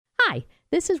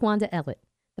This is Wanda Ellett.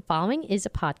 The following is a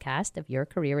podcast of Your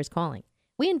Career is Calling.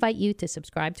 We invite you to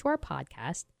subscribe to our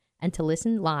podcast and to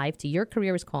listen live to Your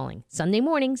Career is Calling Sunday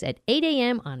mornings at 8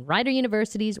 a.m. on Rider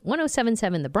University's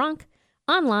 1077 The Bronx,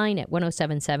 online at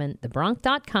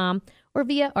 1077thebronx.com, or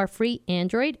via our free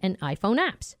Android and iPhone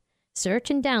apps. Search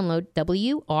and download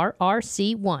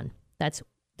WRRC1. That's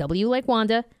W like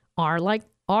Wanda, RR like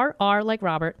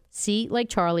Robert, C like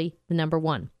Charlie, the number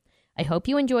 1. I hope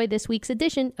you enjoyed this week's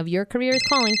edition of Your Career is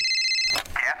Calling.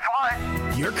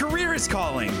 Your Career is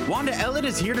Calling. Wanda Ellett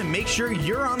is here to make sure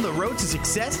you're on the road to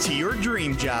success to your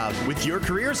dream job. With Your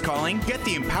Career is Calling, get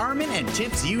the empowerment and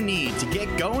tips you need to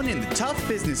get going in the tough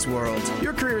business world.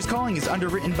 Your Career is Calling is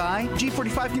underwritten by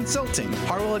G45 Consulting,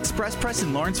 Harwell Express Press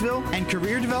in Lawrenceville, and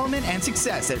Career Development and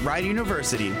Success at Rider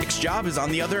University. Next job is on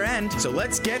the other end, so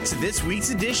let's get to this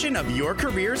week's edition of Your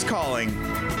Career is Calling.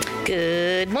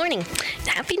 Good morning.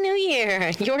 Happy New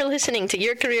Year. You're listening to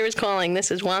Your Career is Calling.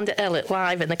 This is Wanda Ellett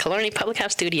live in the Killarney Public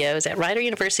House studios at Rider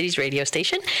University's radio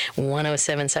station,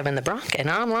 1077 The Bronx, and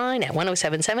online at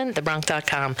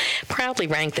 1077thebronx.com. Proudly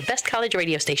ranked the best college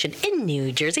radio station in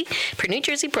New Jersey per New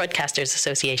Jersey Broadcasters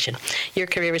Association. Your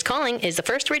Career is Calling is the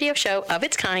first radio show of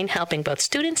its kind helping both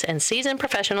students and seasoned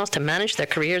professionals to manage their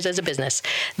careers as a business.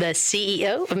 The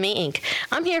CEO of Me Inc.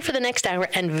 I'm here for the next hour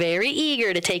and very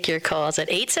eager to take your calls at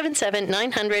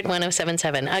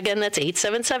 877-900-1077. Again, that's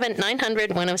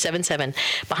 877-900-1077.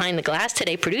 Behind the glass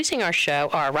today, producing our show,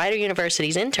 are Rider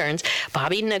University's interns,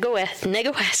 Bobby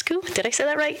Negoescu. Did I say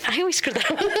that right? I always screw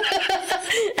that up.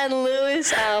 And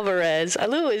Luis Alvarez.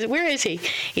 Luis, where is he?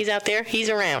 He's out there. He's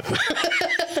around.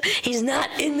 He's not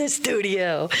in the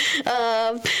studio.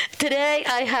 Today,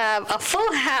 I have a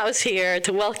full house here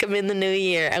to welcome in the new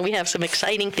year, and we have some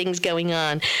exciting things going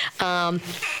on.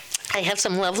 I have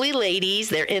some lovely ladies.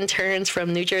 They're interns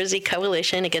from New Jersey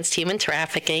Coalition Against Human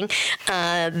Trafficking.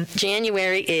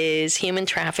 January is Human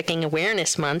Trafficking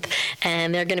Awareness Month,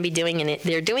 and they're going to be doing an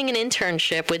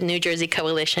internship with New Jersey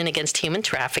Coalition Against Human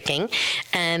Trafficking,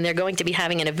 and they're going to be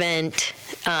having an event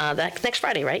next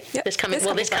Friday, right? Yep. This coming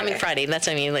Friday. That's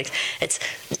what I mean. Like, it's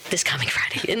this coming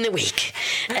Friday in the week.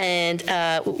 And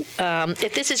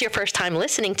if this is your first time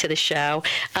listening to the show,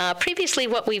 previously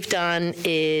what we've done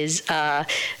is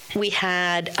we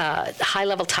had a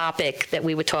high-level topic that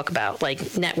we would talk about, like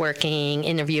networking,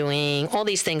 interviewing, all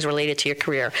these things related to your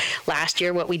career. Last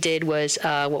year, what we did was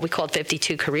what we called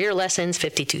 52 career lessons,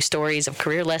 52 stories of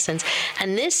career lessons.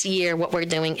 And this year, what we're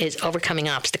doing is overcoming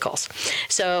obstacles.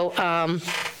 So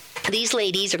these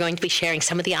ladies are going to be sharing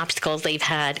some of the obstacles they've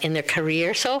had in their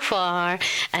career so far,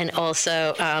 and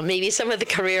also maybe some of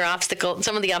the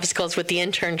obstacles with the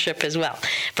internship as well.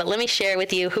 But let me share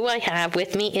with you who I have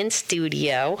with me in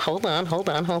studio. Hold on.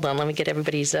 Let me get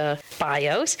everybody's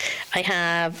bios. I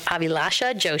have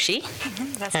Abhilasha Joshi.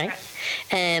 That's right.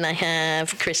 And I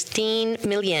have Christine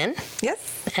Millian.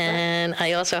 Yes. And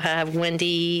I also have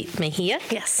Wendy Mejia.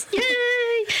 Yes. Yay!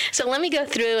 So let me go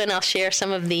through and I'll share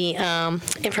some of the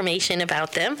information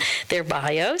about them, their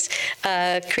bios.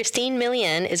 Christine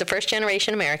Millian is a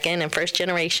first-generation American and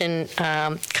first-generation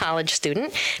college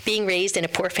student. Being raised in a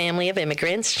poor family of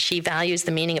immigrants, she values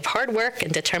the meaning of hard work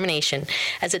and determination.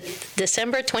 As a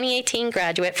December 2018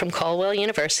 graduate from Caldwell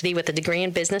University with a degree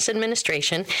in business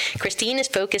administration, Christine is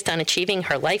focused on achieving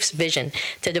her life's vision: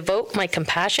 to devote my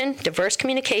compassion, diverse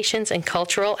communications, and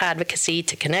cultural advocacy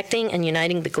to connecting and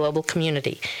uniting the global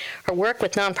community. Her work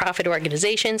with nonprofit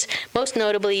organizations, most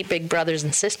notably Big Brothers,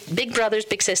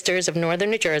 Big Sisters of Northern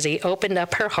New Jersey, opened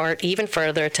up her heart even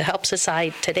further to help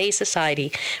today's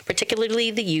society,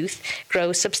 particularly the youth,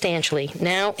 grow substantially.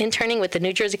 Now, interning with the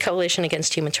New Jersey Coalition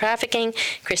Against Human Trafficking,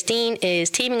 Christine is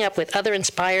teaming up with other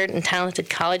inspired and talented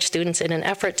college students in an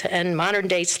effort to end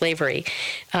modern-day slavery.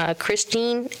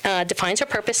 Christine defines her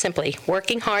purpose simply: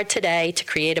 working hard today to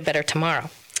create a better tomorrow.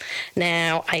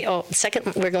 Now,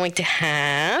 second, we're going to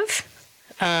have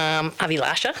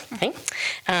Abhilasha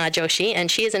Joshi,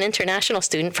 and she is an international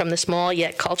student from the small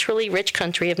yet culturally rich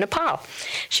country of Nepal.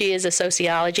 She is a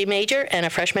sociology major and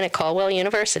a freshman at Caldwell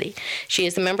University. She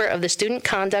is the member of the Student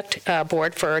Conduct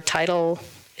Board for Title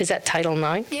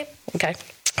IX? Yep. Okay.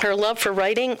 Her love for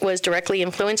writing was directly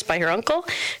influenced by her uncle,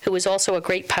 who was also a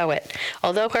great poet.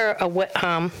 Although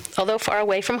far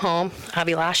away from home,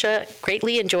 Abhilasha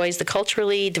greatly enjoys the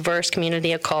culturally diverse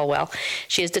community of Caldwell.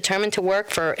 She is determined to work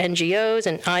for NGOs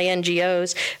and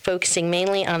INGOs, focusing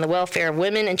mainly on the welfare of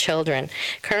women and children.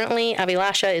 Currently,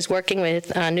 Abhilasha is working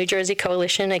with New Jersey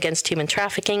Coalition Against Human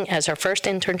Trafficking as her first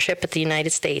internship at the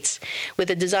United States. With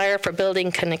a desire for building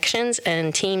connections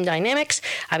and team dynamics,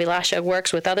 Abhilasha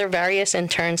works with other various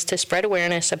interns interns to spread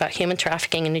awareness about human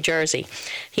trafficking in New Jersey.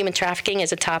 Human trafficking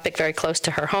is a topic very close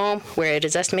to her home, where it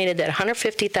is estimated that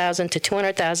 150,000 to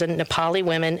 200,000 Nepali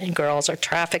women and girls are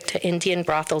trafficked to Indian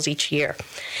brothels each year.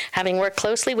 Having worked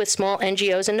closely with small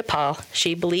NGOs in Nepal,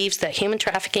 she believes that human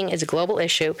trafficking is a global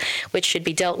issue which should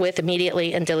be dealt with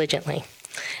immediately and diligently.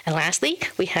 And lastly,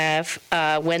 we have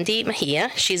Wendy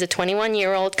Mejia. She's a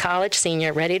 21-year-old college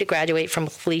senior ready to graduate from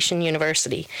Felician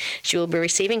University. She will be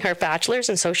receiving her bachelor's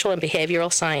in social and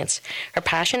behavioral science. Her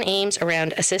passion aims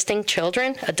around assisting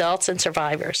children, adults, and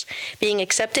survivors. Being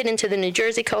accepted into the New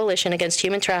Jersey Coalition Against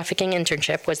Human Trafficking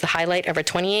internship was the highlight of her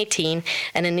 2018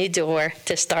 and a new door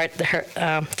to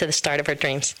the start of her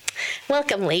dreams.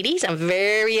 Welcome, ladies. I'm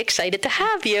very excited to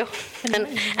have you. And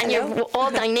you're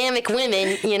all dynamic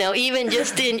women, even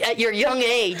just at your young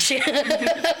age.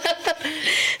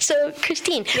 So,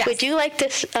 Christine, yes. Would you like to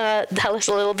tell us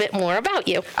a little bit more about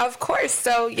you? Of course.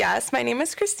 So, yes, my name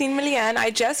is Christine Milian. I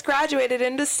just graduated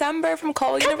in December from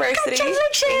Cole University.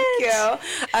 Congratulations! Thank you.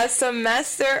 A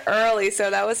semester early, so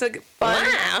that was a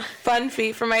fun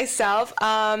feat for myself.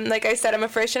 Like I said, I'm a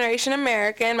first-generation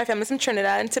American. My family's from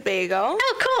Trinidad and Tobago.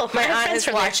 Oh, cool. My aunt is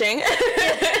watching.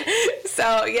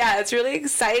 So, yeah, it's really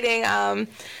exciting.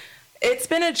 It's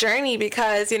been a journey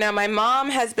because, my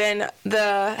mom has been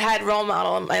the head role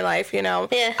model in my life, Yeah.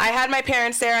 I had my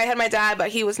parents there. I had my dad, but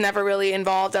he was never really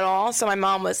involved at all. So my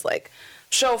mom was like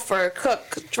chauffeur,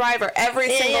 cook, driver,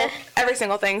 every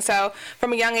single thing. So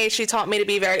from a young age, she taught me to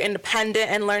be very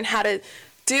independent and learn how to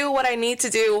do what I need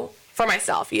to do for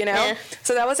myself, Yeah.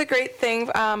 So that was a great thing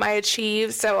I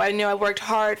achieved. So I knew I worked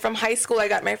hard. From high school, I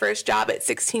got my first job at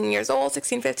 15 years old,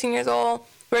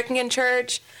 working in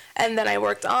church. And then I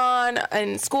worked on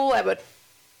in school. I would,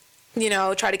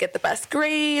 try to get the best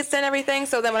grades and everything.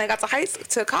 So then when I got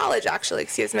to college,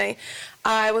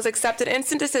 I was accepted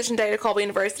instant decision day to Colby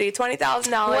University,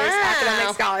 $20,000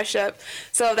 academic scholarship.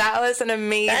 So that was an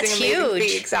amazing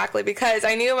feat. Exactly, because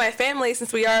I knew my family,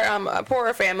 since we are a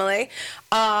poorer family,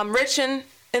 rich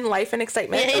in life and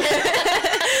excitement.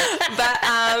 But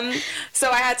so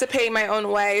I had to pay my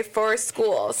own way for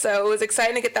school. So it was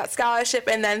exciting to get that scholarship.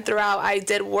 And then throughout, I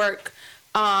did work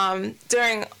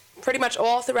during pretty much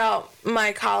all throughout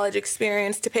my college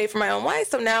experience to pay for my own way.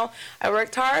 So now I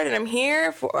worked hard and I'm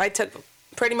here. I took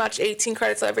pretty much 18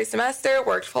 credits every semester,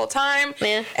 worked full time,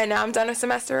 and now I'm done a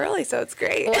semester early, so it's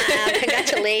great. Wow,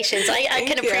 congratulations. I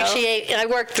can appreciate, I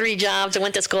worked 3 jobs and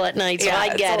went to school at night, so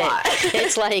I get it.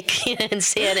 It's like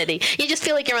insanity. You just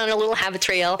feel like you're on a little habit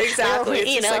trail. Exactly.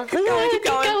 Keep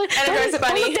going. And there's a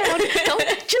bunny.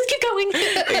 Just keep going.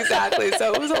 Exactly.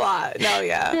 So it was a lot.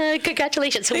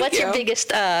 Congratulations. So what's your biggest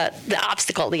the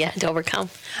obstacle that you had to overcome?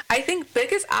 I think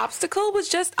biggest obstacle was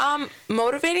just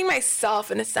motivating myself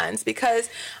in a sense, because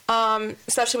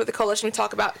especially with the coalition, we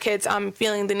talk about kids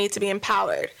feeling the need to be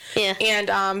empowered. Yeah.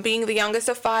 And being the youngest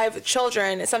of 5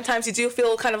 children, sometimes you do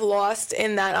feel kind of lost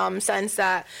in that sense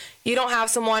that you don't have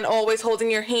someone always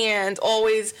holding your hand,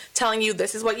 always telling you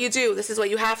this is what you do, this is what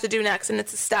you have to do next, and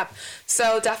it's a step.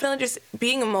 So definitely just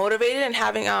being motivated and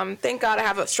having, thank God I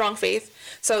have a strong faith.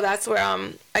 So that's where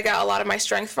I got a lot of my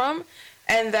strength from.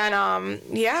 And then,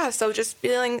 so just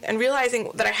feeling and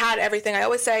realizing that I had everything. I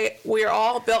always say we're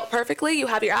all built perfectly. You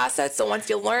have your assets. So once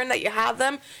you learn that you have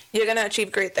them, you're going to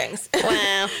achieve great things.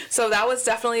 Wow. So that was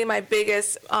definitely my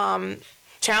biggest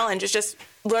challenge, is just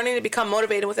learning to become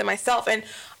motivated within myself. And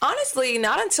honestly,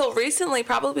 not until recently,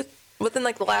 probably within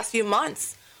like the last few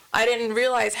months, I didn't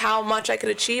realize how much I could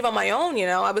achieve on my own.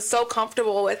 I was so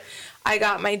comfortable with,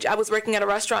 I was working at a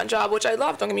restaurant job, which I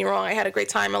loved. Don't get me wrong. I had a great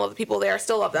time. I love the people there. I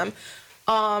still love them.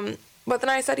 But then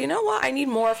I said, you know what? I need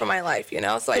more for my life,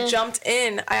 So I jumped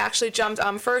in. I actually jumped.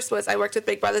 First was I worked with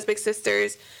Big Brothers Big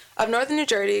Sisters of Northern New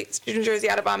Jersey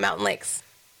out of Mountain Lakes.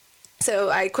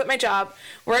 So I quit my job,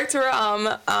 worked through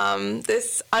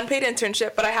this unpaid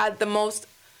internship, but I had the most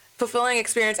fulfilling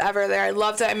experience ever there. I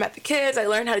loved it. I met the kids. I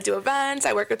learned how to do events.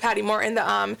 I worked with Patty Morton,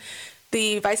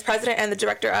 the vice president and the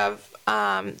director of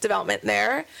development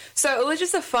there. So it was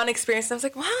just a fun experience. And I was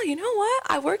like, wow, you know what?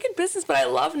 I work in business, but I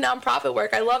love nonprofit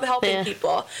work. I love helping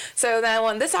people. So then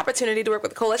when this opportunity to work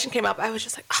with the coalition came up, I was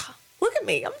just like, look at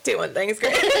me. I'm doing things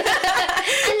great.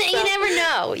 And you never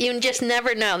know. You just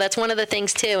never know. That's one of the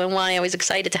things, too, and why I was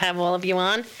excited to have all of you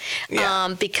on.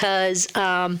 Yeah. Because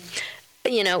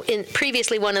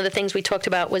previously one of the things we talked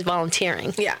about was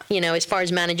volunteering. Yeah. As far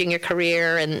as managing your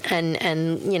career and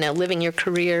living your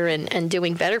career and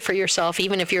doing better for yourself,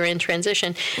 even if you're in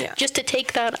transition, just to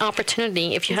take that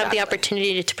opportunity, if you have the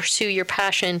opportunity to pursue your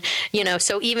passion,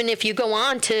 so even if you go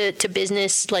on to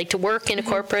business, like to work in a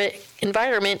corporate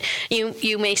environment,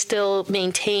 you may still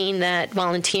maintain that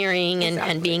volunteering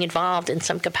and being involved in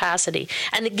some capacity.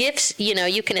 And the gifts,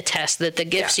 you can attest that the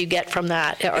gifts you get from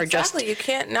that are just you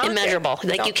can't immeasurable.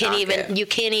 Like you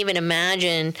can't even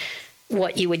imagine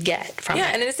what you would get from it.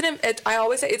 And I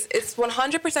always say it's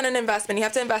 100% an investment. You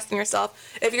have to invest in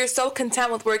yourself. If you're so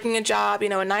content with working a job,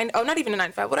 not even a 9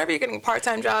 to 5, whatever, you're getting a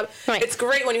part-time job. Right. It's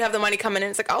great when you have the money coming in.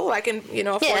 It's like, I can,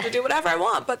 afford to do whatever I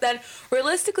want. But then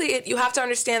realistically, you have to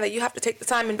understand that you have to take the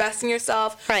time, invest in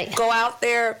yourself, go out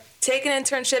there, take an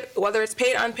internship, whether it's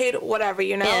paid, unpaid, whatever,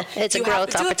 Yeah, it's a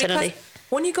growth opportunity.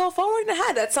 When you go forward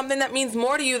ahead, that's something that means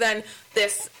more to you than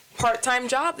this part-time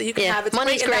job that you can have. It's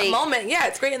money's great in that moment. Yeah,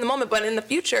 it's great in the moment, but in the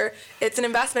future, it's an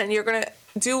investment, and you're going to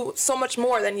do so much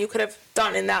more than you could have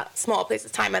done in that small place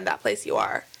of time and that place you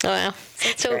are. Oh, wow.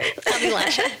 So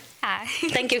Abhilasha, hi.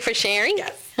 Thank you for sharing.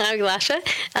 Yes. Abhilasha,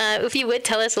 if you would,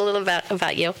 tell us a little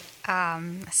about you.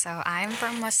 So I'm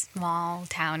from a small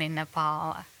town in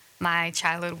Nepal. My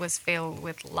childhood was filled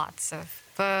with lots of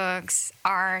books,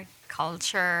 art,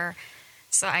 culture.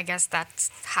 So I guess that's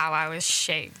how I was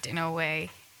shaped in a way.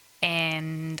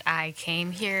 And I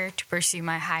came here to pursue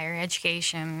my higher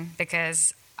education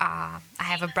because I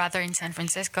have a brother in San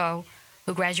Francisco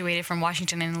who graduated from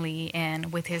Washington and Lee,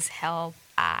 and with his help,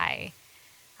 I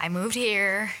moved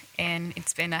here, and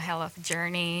it's been a hell of a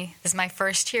journey. This is my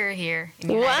first year here in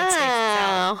the United States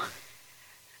itself.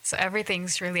 So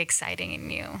everything's really exciting and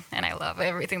new, and I love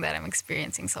everything that I'm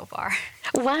experiencing so far.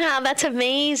 Wow, that's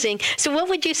amazing. So what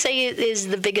would you say is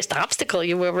the biggest obstacle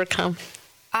you've overcome?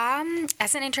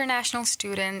 As an international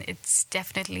student, it's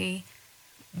definitely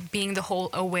being the whole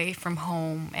away from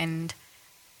home and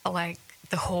like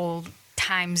the whole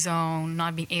time zone,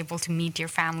 not being able to meet your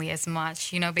family as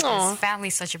much, because family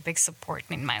is such a big support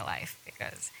in my life,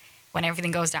 because when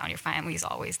everything goes down, your family is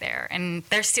always there, and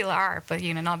there still are, but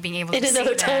not being able to see them. In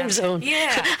another time zone.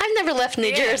 Yeah. I've never left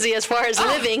New Jersey as far as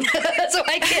living, so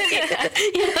I can't.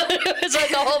 It's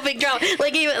like a whole big drama.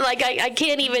 I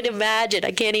can't even imagine.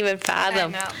 I can't even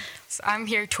fathom. I know. So I'm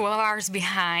here 12 hours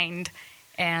behind,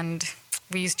 and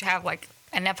we used to have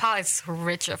and Nepal is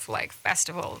rich of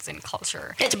festivals and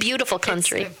culture. It's a beautiful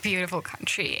country. It's a beautiful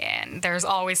country, and there's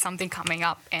always something coming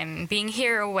up. And being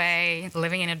here away,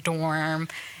 living in a dorm,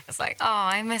 it's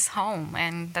I miss home,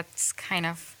 and that's kind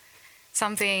of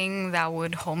something that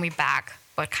would hold me back,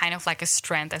 but kind of like a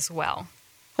strength as well.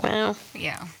 Wow.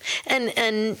 Yeah.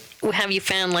 And have you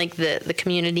found the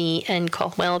community in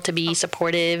Caldwell to be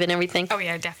supportive and everything? Oh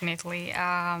yeah, definitely.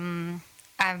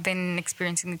 I've been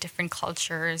experiencing the different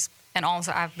cultures, and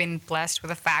also I've been blessed with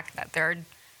the fact that there are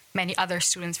many other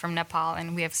students from Nepal,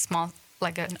 and we have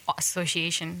an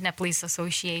association, Nepalese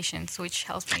association, which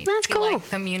helps me feel like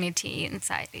community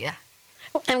inside. Yeah.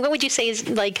 And what would you say is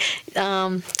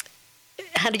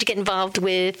how did you get involved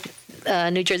with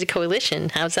New Jersey Coalition?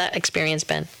 How's that experience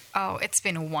been? Oh, it's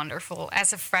been wonderful.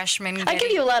 As a freshman, I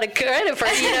give you a lot of credit for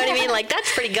it. You know what I mean?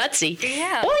 That's pretty gutsy.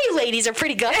 Yeah. All you ladies are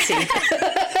pretty gutsy.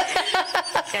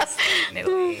 Yes,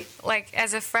 definitely.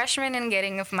 As a freshman and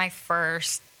getting my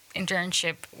first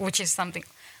internship, which is something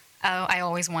I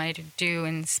always wanted to do,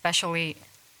 and especially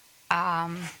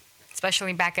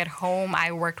back at home,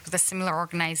 I worked with a similar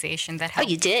organization that helped.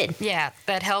 Oh, you did? Yeah,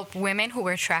 that helped women who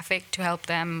were trafficked to help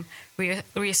them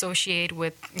reassociate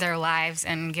with their lives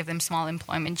and give them small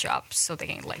employment jobs so they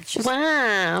can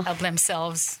help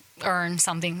themselves earn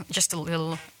something, just a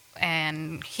little.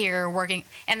 And here working,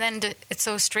 and then it's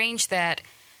so strange that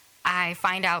I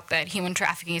find out that human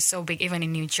trafficking is so big even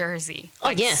in New Jersey.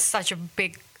 Such a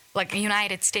big, the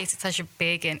United States, it's such a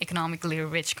big and economically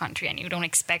rich country, and you don't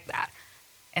expect that.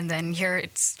 And then here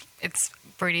it's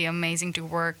pretty amazing to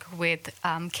work with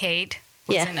Kate.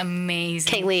 Yeah. An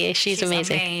amazing. Kate Lee, she's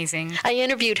amazing. I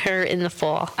interviewed her in the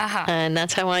fall, and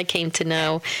that's how I came to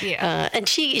know. Yeah. And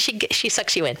she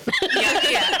sucks you in.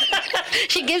 Yeah.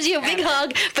 She gives you a big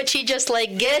hug, but she just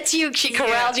gets you. She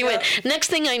corrals you in. Next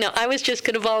thing I know, I was just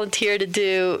going to volunteer to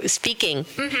do speaking.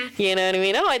 Mm-hmm. You know what I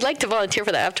mean? Oh, I'd like to volunteer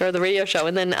for that after the radio show,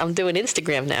 and then I'm doing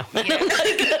Instagram now. Yeah. And I'm how'd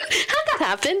that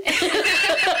happen?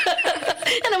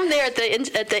 And I'm there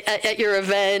at your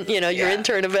event, your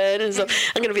intern event, and so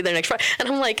I'm going to be there next Friday. And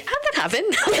I'm how'd that happen?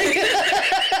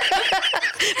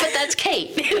 But that's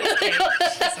Kate. She's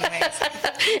amazing.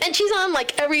 And she's on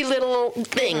every little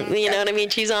thing, you know what I mean?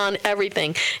 She's on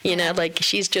everything,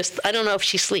 she's just, I don't know if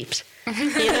she sleeps. You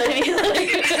know what I mean?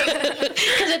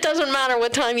 doesn't matter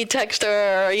what time you text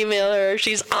her or email her,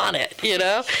 she's on it, you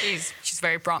know? She's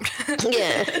very prompt.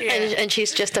 Yeah. And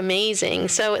she's just amazing.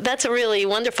 So that's really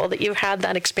wonderful that you've had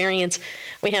that experience.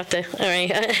 We have to, all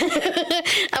right.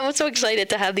 I'm so excited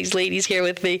to have these ladies here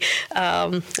with me,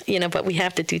 but we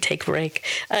have to take a break.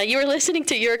 You are listening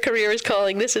to Your Career is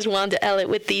Calling. This is Wanda Ellett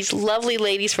with these lovely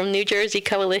ladies from New Jersey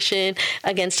Coalition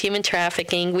Against Human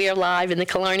Trafficking. We are live in the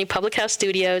Killarney Public House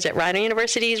studios at Rider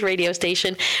University's radio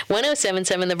station,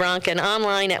 107.7 The Bronx, and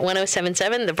online at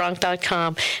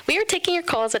 1077thebronx.com. We are taking your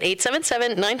calls at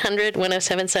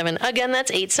 877-900-1077. Again,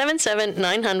 that's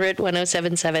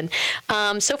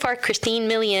 877-900-1077. So far,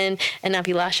 Christine Millian and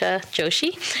Abhilasha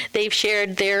Joshi, they've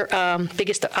shared their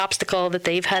biggest obstacle that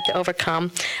they've had to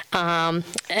overcome.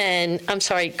 And I'm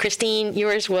sorry, Christine,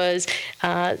 yours was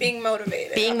being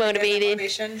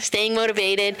motivated, staying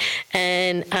motivated,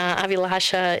 and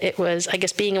Abhilasha, it was, I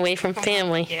guess, being away from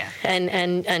family,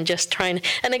 and just trying.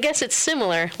 And I guess it's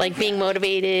similar, like being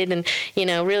motivated and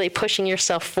really pushing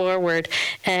yourself forward.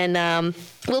 And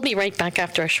we'll be right back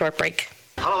after a short break.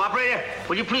 Hello, operator.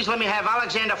 Would you please let me have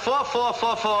Alexander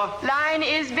 4444? Line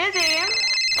is busy.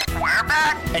 We're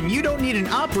back. And you don't need an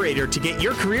operator to get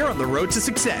your career on the road to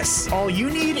success. All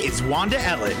you need is Wanda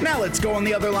Ellett. Now let's go on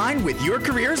the other line with Your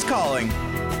Career is Calling.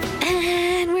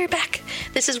 And we're back.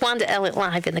 This is Wanda Ellett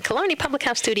live in the Killarney Public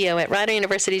House studio at Rider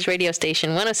University's radio station,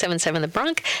 107.7 The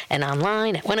Bronx, and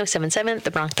online at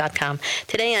 1077thebronx.com.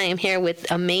 Today I am here with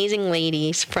amazing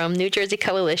ladies from New Jersey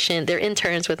Coalition. They're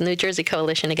interns with New Jersey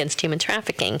Coalition Against Human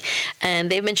Trafficking, and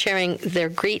they've been sharing their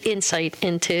great insight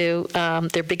into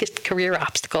their biggest career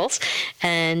obstacles.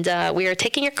 And we are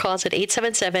taking your calls at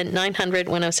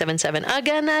 877-900-1077.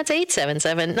 Again, that's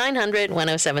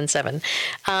 877-900-1077.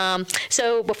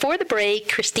 So before the break,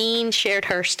 Christine shared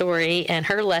her story and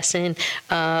her lesson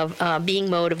of being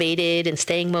motivated and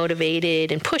staying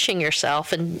motivated and pushing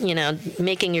yourself and,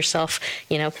 making yourself,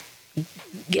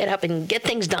 get up and get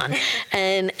things done.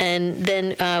 And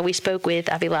then we spoke with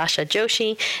Abhilasha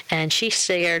Joshi, and she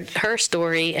shared her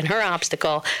story and her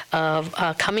obstacle of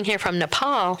coming here from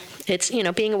Nepal. It's,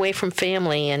 being away from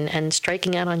family and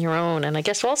striking out on your own, and I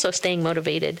guess also staying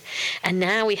motivated. And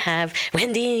now we have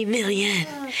Wendy Millian.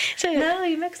 So, no,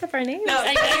 you mixed up our names. No,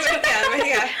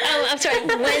 oh, I'm sorry,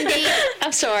 Wendy.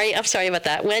 I'm sorry about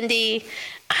that. Wendy.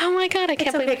 Oh my God, I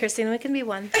can't believe it. It's okay, Christine. We can be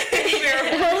one.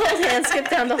 We'll hold hands, skip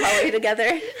down the hallway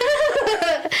together.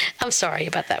 I'm sorry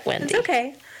about that, Wendy. It's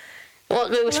okay.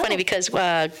 Well, it was funny because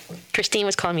Christine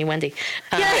was calling me Wendy.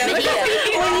 When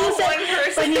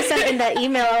you sent in that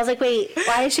email, I was like, wait,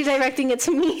 why is she directing it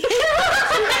to me? That's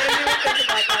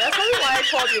probably why I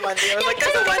called you Wendy. I was like,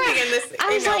 there's a Wendy in this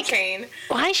email chain.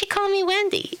 Why is she calling me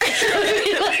Wendy?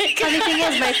 Funny thing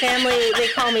is, my family, they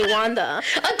call me Wanda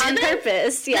on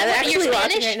purpose. Yeah, they're actually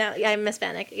watching right now. Yeah, I'm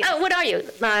Hispanic. Yeah. Oh, what are you?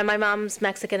 My mom's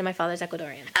Mexican and my father's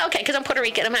Ecuadorian. Okay, because I'm Puerto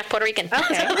Rican. I'm half Puerto Rican.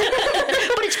 Okay.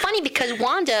 But it's funny because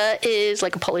Wanda is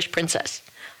like a Polish princess.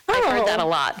 I've heard that a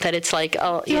lot. That it's like,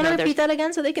 oh, you want to repeat that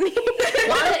again so they can hear?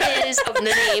 Wanda is the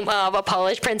name of a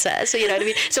Polish princess. You know what I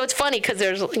mean? So it's funny because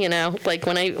there's, like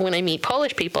when I meet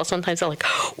Polish people, sometimes they're like,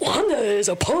 Wanda is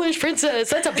a Polish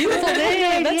princess. That's a beautiful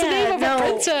name. That's the name of a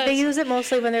princess. They use it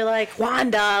mostly when they're like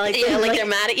Wanda, like they're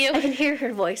mad at you. I can hear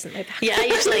her voice in my back. Yeah, I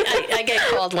usually I get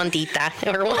called Wandita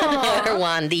or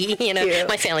Wandy. Cute.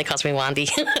 My family calls me Wandy.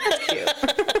 That's cute.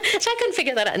 So I couldn't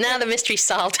figure that out. Now the mystery's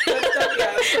solved.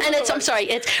 And I'm sorry,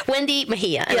 it's Wendy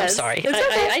Mejia. And yes, I'm sorry.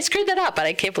 Okay. I screwed that up, but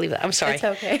I can't believe that. I'm sorry. It's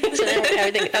okay. So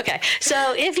everything okay.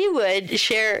 So if you would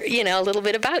share, a little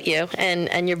bit about you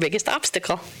and your biggest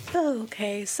obstacle.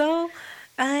 Okay, so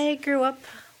I grew up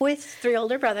with 3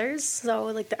 older brothers. So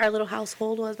like our little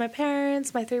household was my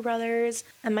parents, my 3 brothers,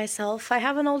 and myself. I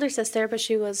have an older sister, but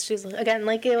she's again,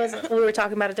 like it was, we were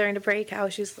talking about it during the break, how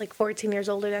she's like 14 years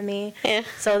older than me. Yeah.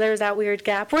 So there's that weird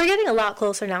gap. We're getting a lot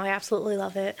closer now. I absolutely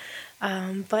love it.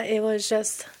 But it was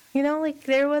just, like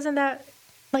there wasn't that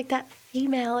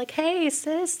email, like, hey,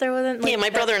 sis, there wasn't. My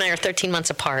brother and I are 13 months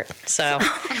apart, so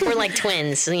we're like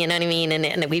twins. You know what I mean?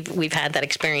 And we've had that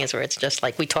experience where it's just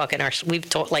like we've talked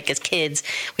like as kids,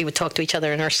 we would talk to each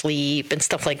other in our sleep and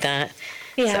stuff like that.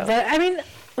 Yeah, so. But I mean,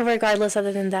 regardless,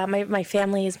 other than that, my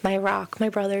family is my rock. My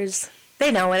brothers,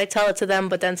 they know it. I tell it to them,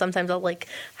 but then sometimes I'll like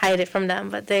hide it from them.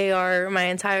 But they are my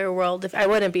entire world. I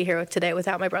wouldn't be here today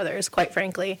without my brothers, quite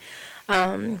frankly.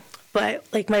 But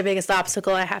like my biggest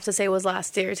obstacle, I have to say, was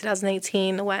last year,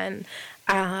 2018, when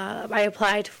I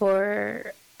applied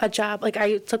for a job. Like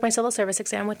I took my civil service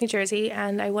exam with New Jersey,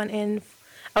 and I went in.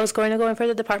 I was going to go in for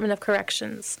the Department of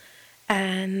Corrections,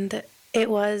 and it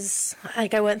was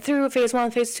like I went through phase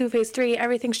 1, phase 2, phase 3,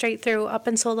 everything straight through up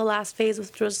until the last phase,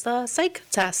 which was the psych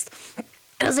test.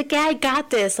 I was like, yeah, I got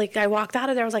this. Like, I walked out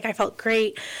of there. I was like, I felt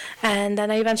great. And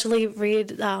then I eventually read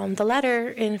the letter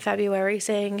in February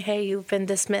saying, hey, you've been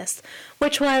dismissed,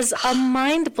 which was a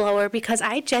mind blower because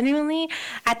I genuinely,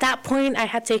 at that point, I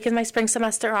had taken my spring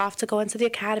semester off to go into the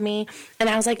academy. And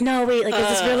I was like, no, wait, like, is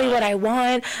this really what I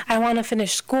want? I want to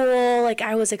finish school. Like,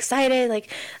 I was excited.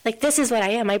 Like this is what I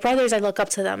am. My brothers, I look up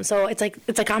to them. So it's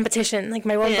a competition. Like,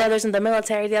 my one brother's in the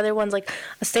military. The other one's like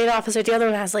a state officer. The other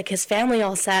one has like his family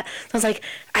all set. So I was like,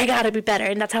 I gotta be better.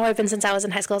 And that's how I've been since I was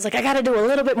in high school. I was like, I gotta do a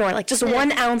little bit more, like just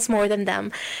 1 ounce more than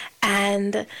them.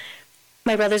 And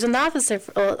my brother's an officer.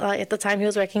 At the time, he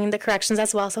was working in the corrections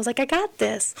as well. So I was like, I got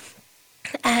this.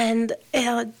 And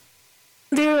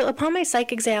upon my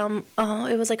psych exam,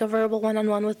 it was like a verbal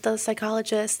one-on-one with the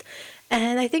psychologist.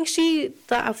 And I think she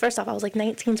thought, first off, I was like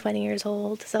 19, 20 years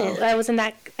old. So I wasn't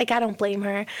that, like, I don't blame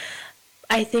her.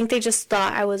 I think they just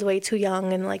thought I was way too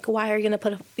young and like, why are you going to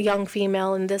put a young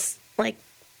female in this like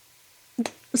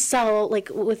cell, like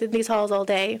within these halls all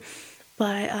day?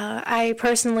 But I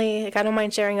personally, like, I don't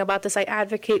mind sharing about this. I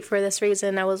advocate for this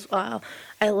reason. I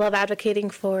love advocating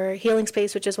for Healing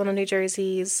Space, which is one of New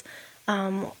Jersey's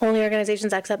only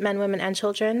organizations that accept men, women, and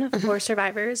children for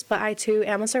survivors. But I too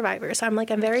am a survivor, so I'm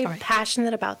very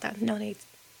passionate about that. No, Nate,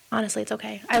 honestly, it's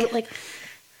okay.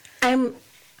 I'm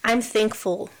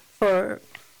thankful for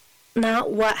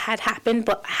not what had happened,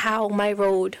 but how my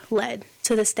road led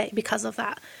to this day because of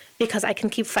that. Because I can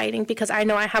keep fighting, because I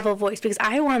know I have a voice, because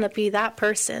I want to be that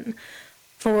person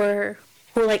for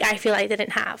who, like, I feel I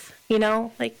didn't have, you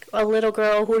know? Like, a little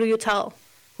girl, who do you tell?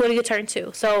 Who do you turn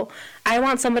to? So I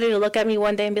want somebody to look at me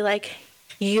one day and be like,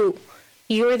 you're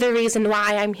the reason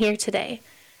why I'm here today.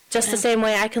 Just the same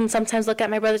way I can sometimes look at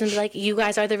my brothers and be like, you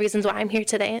guys are the reasons why I'm here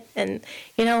today. And,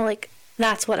 you know, like,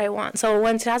 that's what I want. So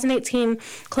when 2018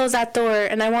 closed that door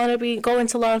and I wanted to go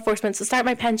into law enforcement to start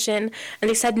my pension, and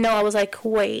they said no, I was like,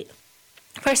 wait.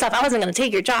 First off, I wasn't going to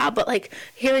take your job, but like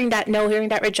hearing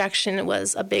that rejection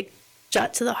was a big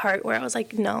jut to the heart where I was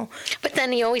like, no. But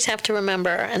then you always have to remember,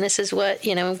 and this is what,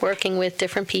 you know, working with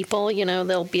different people, you know,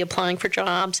 they'll be applying for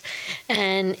jobs,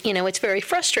 and, you know, it's very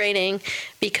frustrating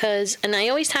because, and I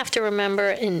always have to remember,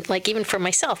 and like even for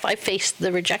myself, I faced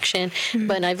the rejection,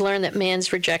 but I've learned that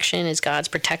man's rejection is God's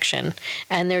protection,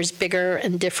 and there's bigger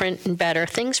and different and better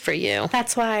things for you.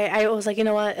 That's why I was like, you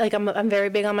know what, like I'm very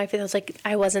big on my faith. I was like,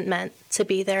 I wasn't meant to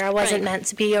be there. I wasn't meant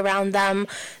to be around them.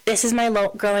 This is my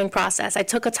growing process. I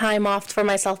took a time off for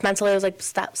myself mentally. I was like,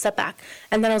 step back.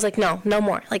 And then I was like, no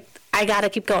more. Like, I gotta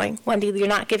keep going. Wendy, you're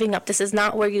not giving up. This is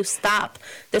not where you stop.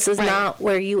 This is not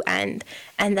where you end.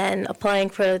 And then applying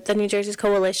for the New Jersey's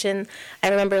Coalition, I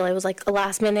remember it was like a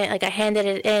last minute, like I handed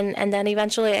it in, and then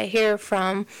eventually I hear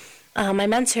from my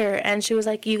mentor, and she was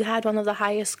like, you had one of the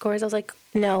highest scores. I was like,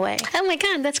 no way. Oh my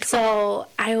God, that's cool. So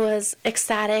I was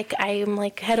ecstatic. I'm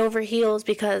like head over heels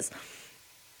because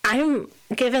I'm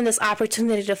given this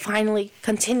opportunity to finally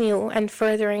continue and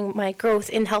furthering my growth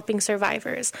in helping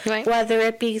survivors, whether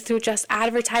it be through just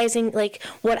advertising, like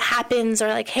what happens, or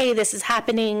like, hey, this is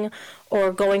happening,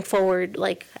 or going forward,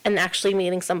 like, and actually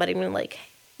meeting somebody and being like,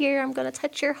 here, I'm going to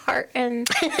touch your heart and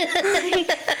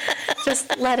like,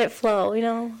 just let it flow, you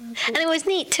know? And it was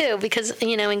neat, too, because,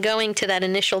 you know, in going to that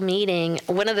initial meeting,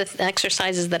 one of the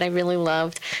exercises that I really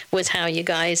loved was how you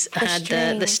guys had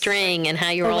the string and how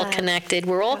you're all connected.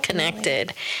 We're all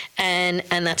connected. And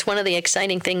that's one of the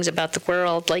exciting things about the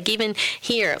world. Like, even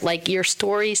here, like, your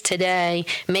stories today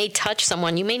may touch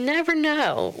someone. You may never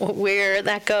know where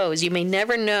that goes. You may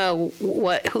never know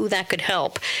who that could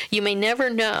help. You may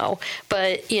never know,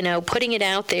 but you know, putting it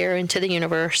out there into the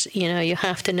universe, you know, you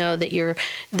have to know that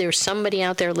there's somebody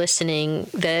out there listening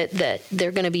that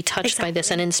they're going to be touched by this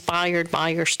and inspired by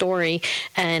your story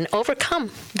and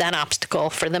overcome that obstacle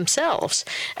for themselves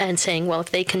and saying, well,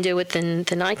 if they can do it,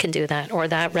 then I can do that, or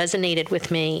that resonated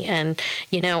with me, and,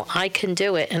 you know, I can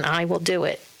do it and I will do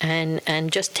it.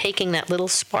 And just taking that little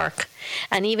spark.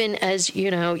 And even as, you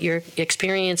know, your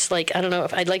experience, like, I don't know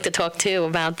if I'd like to talk too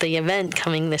about the event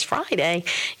coming this Friday,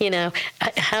 you know,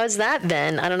 how's that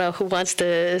been? I don't know who wants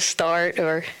to start,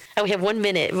 or we have 1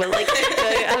 minute, but like,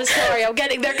 I'm sorry,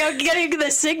 they're getting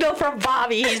the signal from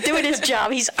Bobby. He's doing his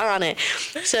job. He's on it.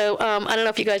 So I don't know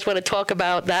if you guys want to talk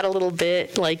about that a little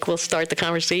bit, like we'll start the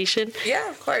conversation. Yeah,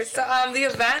 of course. So the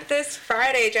event this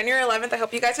Friday, January 11th, I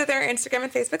hope you guys are there, Instagram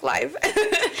and Facebook Live.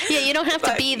 Yeah, you don't have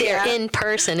to be there in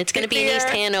person. It's going to be in East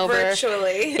Hanover.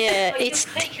 Virtually. Yeah, you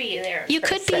could be there. You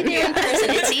could be there in person.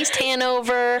 It's East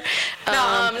Hanover. No,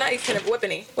 not East Hanover.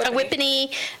 Whippany.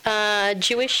 Whippany,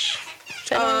 Jewish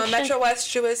Metro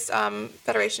West Jewish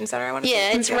Federation Center, I want to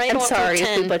say. It's right I'm off sorry Route if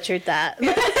 10. we butchered that.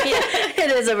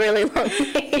 It is a really long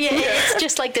name. It's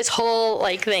just like this whole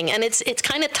like thing, and it's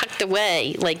kind of tucked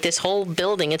away, like this whole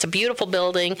building. It's a beautiful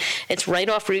building. It's right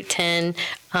off Route 10.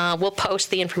 We'll post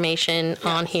the information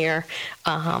on here.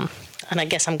 And I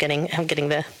guess I'm getting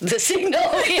the signal.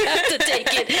 We have to take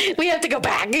it. We have to go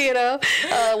back,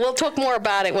 We'll talk more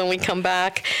about it when we come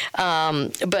back.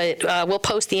 But we'll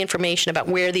post the information about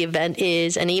where the event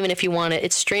is. And even if you want it,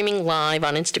 it's streaming live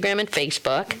on Instagram and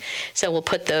Facebook. So we'll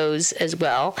put those as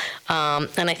well.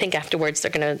 And I think afterwards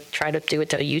they're going to try to do it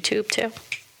to YouTube too.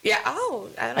 Yeah.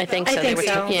 I think so. I think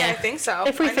so. Yeah, I think so.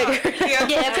 If we figure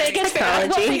it out.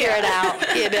 We'll figure it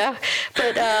out,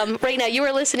 But right now, you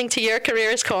are listening to Your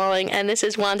Career is Calling, and this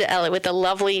is Wanda Ellett with the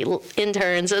lovely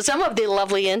interns, some of the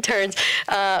lovely interns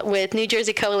with New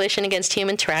Jersey Coalition Against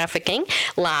Human Trafficking,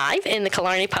 live in the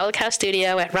Killarney Public House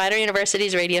studio at Rider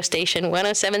University's radio station,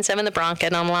 107.7 The Bronx,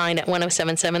 and online at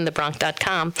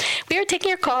 1077thebronx.com. We are taking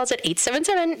your calls at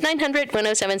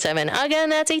 877-900-1077. Again,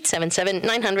 that's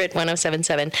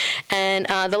 877-900-1077. And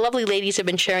the lovely ladies have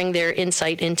been sharing their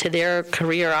insight into their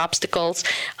career obstacles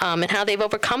and how they've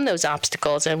overcome those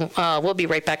obstacles. And we'll be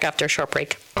right back after a short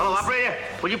break. Oh, operator,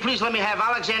 would you please let me have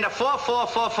Alexander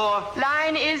 4444?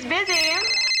 Line is busy.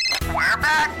 We're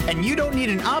back. And you don't need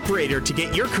an operator to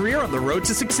get your career on the road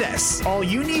to success. All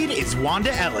you need is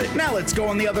Wanda Ellett. Now let's go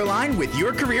on the other line with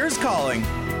Your Career is Calling.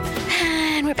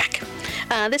 And we're back.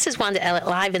 This is Wanda Ellett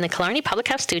live in the Killarney Public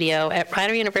House studio at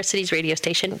Rider University's radio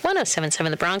station, 107.7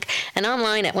 The Bronx, and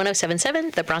online at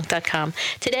 1077thebronx.com.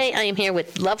 Today, I am here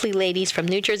with lovely ladies from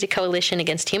New Jersey Coalition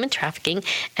Against Human Trafficking,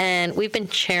 and we've been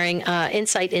sharing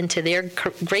insight into their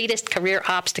greatest career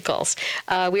obstacles.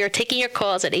 We are taking your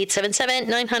calls at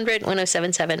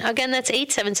 877-900-1077. Again, that's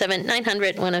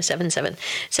 877-900-1077.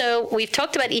 So we've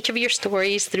talked about each of your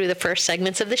stories through the first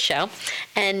segments of the show,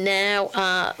 and now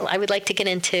I would like to get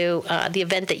into the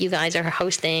event that you guys are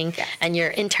hosting and you're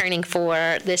interning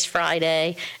for this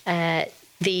Friday at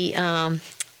the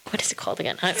what is it called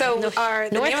again? The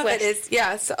name of it is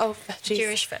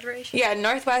Jewish Federation. Yeah,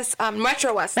 Northwest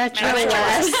Metro West. Metro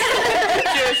West.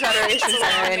 Jewish Federation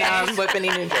Center in Whippany,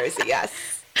 New Jersey. Yes.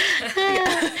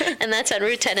 And that's on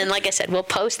Route 10. And like I said, we'll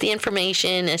post the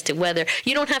information as to whether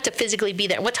you don't have to physically be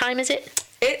there. What time is it?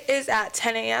 It is at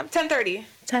 10 a.m. 10:30.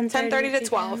 10:30 to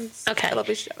 12. Okay. It'll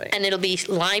be showing. And it'll be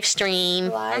live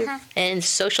stream and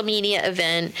social media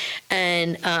event.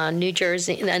 And New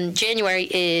Jersey, and January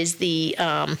is the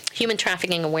Human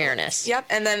Trafficking Awareness. Yep.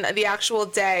 And then the actual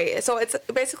day. So it's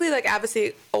basically like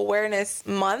Advocacy Awareness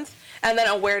Month. And then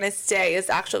Awareness Day is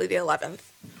actually the 11th.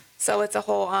 So it's a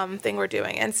whole thing we're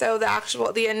doing. And so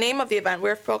the name of the event,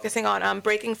 we're focusing on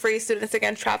breaking free students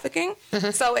against trafficking.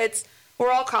 So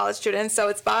we're all college students, so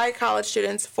it's by college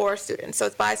students for students. So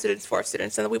it's by students for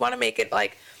students. And we want to make it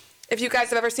like, if you guys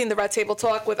have ever seen the Red Table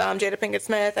Talk with Jada Pinkett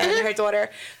Smith and her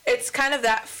daughter, it's kind of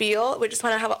that feel. We just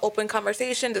want to have an open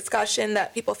conversation, discussion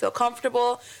that people feel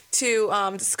comfortable to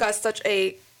discuss such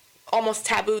a almost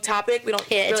taboo topic. We don't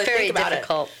really think about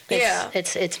difficult.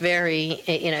 It's very,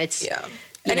 it's... Yeah.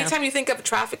 Anytime you think of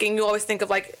trafficking, you always think of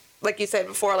like you said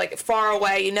before, like far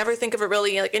away. You never think of it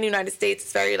really like in the United States.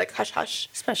 It's very like hush hush,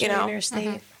 especially in your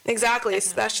state. Exactly,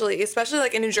 especially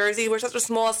like in New Jersey, we're such a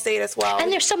small state as well.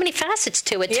 And there's so many facets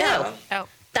to it too. Oh.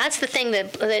 That's the thing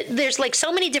that there's like so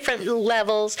many different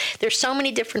levels. There's so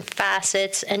many different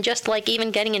facets, and just like even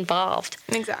getting involved.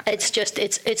 Exactly. It's just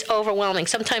it's overwhelming.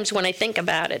 Sometimes when I think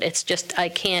about it, it's just I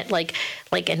can't like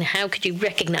and how could you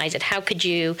recognize it? How could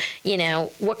you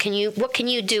what can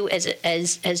you do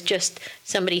as just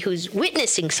somebody who's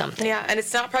witnessing something? Yeah, and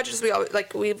it's not prejudice.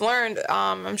 We've learned.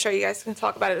 I'm sure you guys can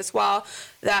talk about it as well.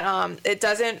 That it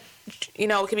doesn't.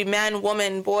 It could be man,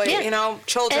 woman, boy.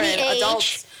 Children,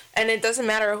 adults. And it doesn't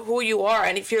matter who you are.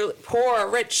 And if you're poor or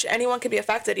rich, anyone can be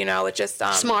affected, It just...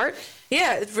 Smart.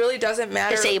 Yeah, it really doesn't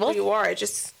matter Disabled. who you are. It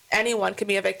just... Anyone can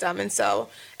be a victim. And so...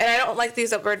 And I don't like to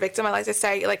use the word victim. I like to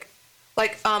say, like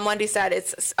Wendy said,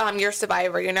 it's you're a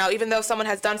survivor, Even though someone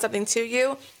has done something to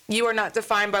you, you are not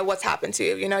defined by what's happened to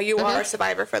you. You are a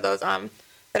survivor for those that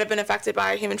have been affected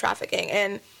by human trafficking.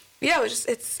 And... Yeah,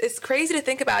 it's crazy to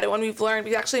think about it. When we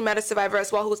actually met a survivor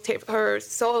as well who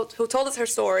told us her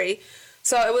story.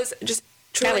 So it was just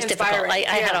truly inspiring. Difficult.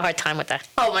 I had a hard time with that.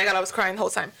 Oh my God, I was crying the whole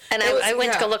time. And I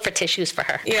went to go look for tissues for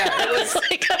her. Yeah, it was.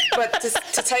 But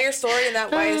to tell your story in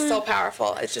that way is so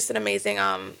powerful. It's just an amazing,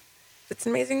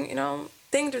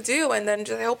 thing to do. And then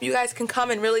I hope you guys can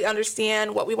come and really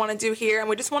understand what we want to do here. And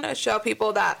we just want to show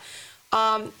people that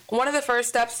one of the first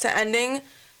steps to ending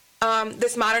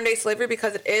this modern day slavery,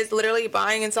 because it is literally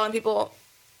buying and selling people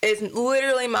is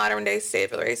literally modern day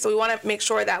slavery. So we want to make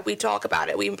sure that we talk about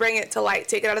it. We bring it to light,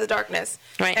 take it out of the darkness,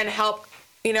 and help,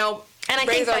 and I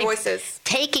raise our voices.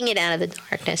 Taking it out of the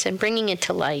darkness and bringing it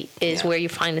to light is where you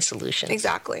find the solutions.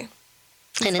 Exactly.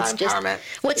 And it's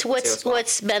just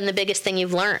what's been the biggest thing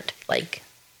you've learned, like,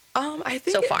 I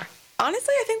think so far?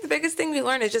 Honestly, I think the biggest thing we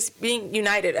learned is just being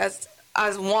united as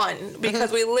one,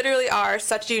 because we literally are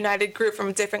such a united group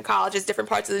from different colleges, different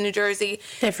parts of the New Jersey.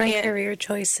 Different career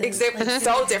choices.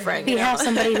 So different. We have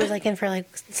somebody who's like in for like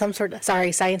some sort of,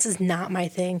 science is not my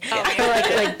thing.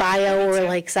 For like bio or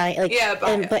like science. Like,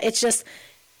 bio. But it's just,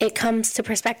 it comes to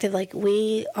perspective. Like,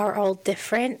 we are all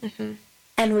different.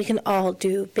 And we can all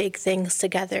do big things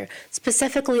together.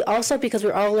 Specifically also because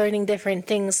we're all learning different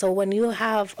things. So when you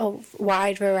have a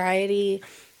wide variety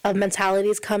of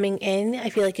mentalities coming in,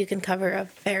 I feel like you can cover a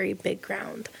very big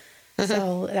ground.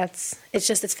 So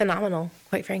it's phenomenal,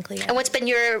 quite frankly. And what's been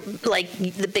your, like,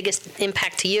 the biggest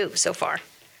impact to you so far?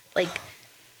 Like,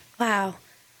 wow.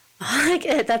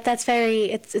 Like, that's very,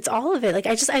 it's all of it. Like,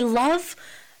 I love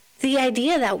the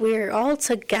idea that we're all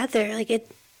together. Like,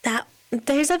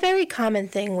 there's a very common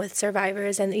thing with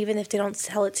survivors, and even if they don't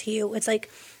tell it to you, it's like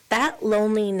that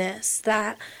loneliness,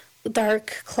 that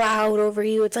dark cloud over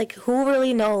you. It's like, who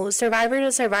really knows? Survivor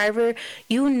to survivor,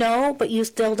 but you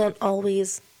still don't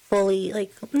always fully,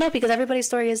 because everybody's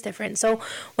story is different. So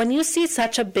when you see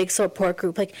such a big support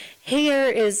group, like, here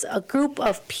is a group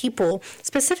of people,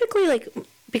 specifically, like,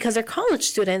 because they're college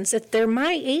students, they're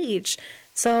my age.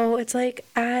 So it's like,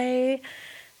 I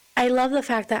love the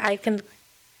fact that I can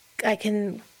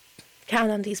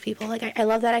count on these people. Like, I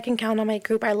love that I can count on my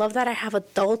group. I love that I have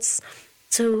adults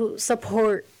to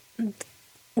support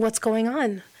what's going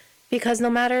on, because no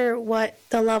matter what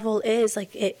the level is,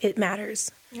 like, it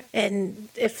matters. Yeah. And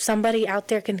if somebody out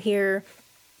there can hear,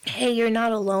 hey, you're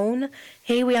not alone.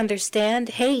 Hey, we understand.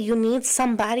 Hey, you need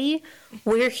somebody.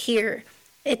 We're here.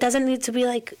 It doesn't need to be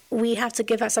like we have to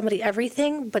give out somebody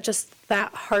everything, but just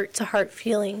that heart-to-heart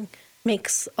feeling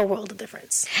makes a world of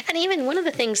difference. And even one of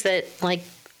the things that, like,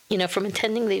 from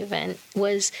attending the event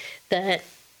was that,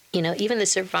 even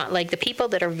the people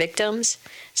that are victims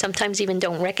sometimes even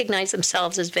don't recognize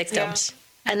themselves as victims.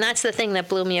 Yeah. And that's the thing that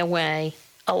blew me away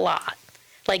a lot.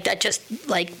 Like, that just,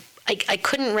 like, I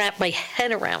couldn't wrap my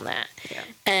head around that. Yeah.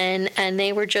 And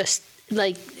they were just,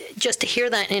 like, just to hear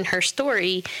that in her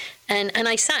story. And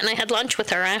I sat and I had lunch with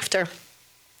her after.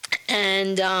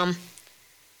 And,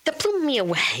 that blew me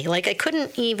away. Like, I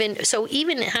couldn't even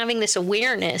having this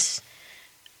awareness,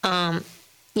 and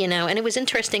it was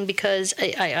interesting because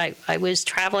I was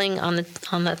traveling on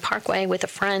the Parkway with a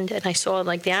friend, and I saw,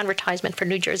 like, the advertisement for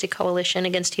New Jersey Coalition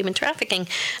Against Human Trafficking,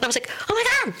 and I was like, oh my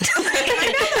God!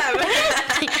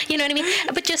 You know what I mean?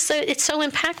 But just it's so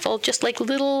impactful, just like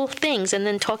little things, and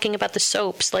then talking about the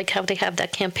soaps, like how they have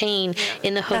that campaign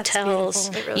in the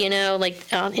hotels. Really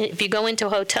if you go into a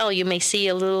hotel, you may see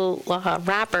a little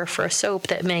wrapper for a soap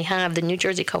that may have the New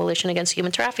Jersey Coalition Against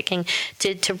Human Trafficking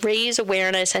to raise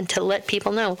awareness and to let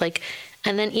people know, like,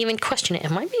 and then even question it.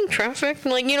 Am I being trafficked?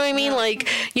 Like, you know what I mean?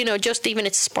 Yeah. Like, just even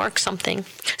it sparks something.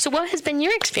 So what has been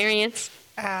your experience?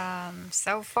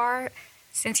 So far,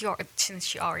 since you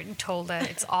already told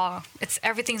that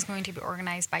everything's going to be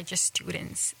organized by just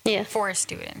students. Yeah. For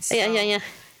students. So yeah.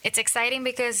 It's exciting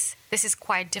because this is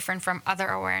quite different from other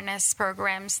awareness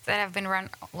programs that have been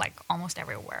run, like, almost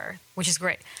everywhere, which is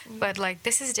great. Mm-hmm. But, like,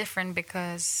 this is different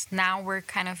because now we're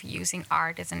kind of using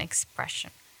art as an expression.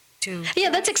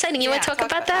 That's exciting. You want to talk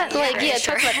about that?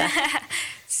 Sure. Talk about that.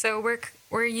 So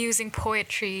we're using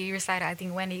poetry recital. I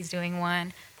think Wendy's doing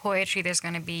one. Poetry. There's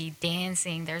going to be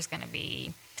dancing. There's going to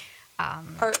be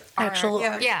actual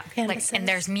art. Yeah. And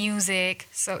there's music.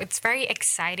 So it's very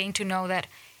exciting to know that,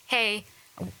 hey,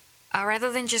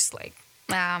 rather than just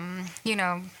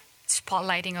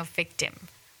spotlighting a victim,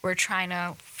 we're trying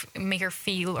to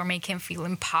make him feel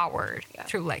empowered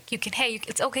through,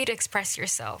 it's okay to express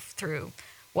yourself through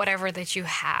whatever that you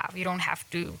have. You don't have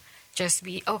to just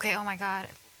be, okay, oh my God.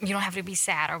 You don't have to be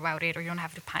sad about it, or you don't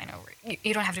have to pine over it.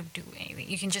 You don't have to do anything.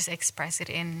 You can just express it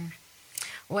in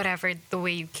whatever the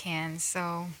way you can.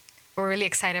 So we're really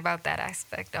excited about that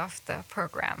aspect of the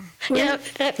program. Yeah,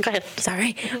 go ahead.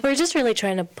 Sorry. We're just really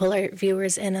trying to pull our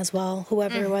viewers in as well,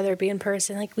 whether it be in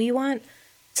person. Like, we want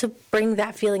to bring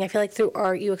that feeling. I feel like through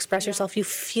art, you express yourself, you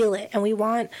feel it. And we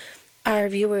want our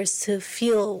viewers to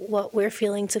feel what we're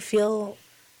feeling, to feel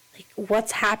like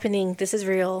what's happening. This is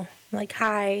real. Like,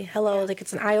 hi, hello. Like,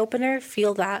 it's an eye opener.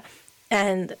 Feel that.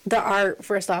 And the art,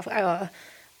 first off,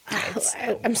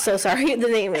 I'm so sorry. The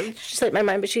name just slipped my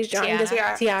mind, but she's drawing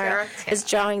Tiara is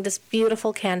drawing this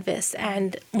beautiful canvas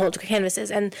and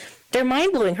canvases, and they're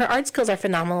mind blowing. Her art skills are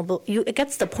phenomenal, but it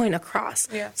gets the point across.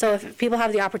 Yeah. So if people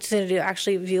have the opportunity to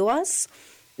actually view us,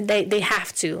 they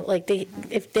have to.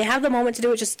 If they have the moment to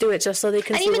do it, just do it, just so they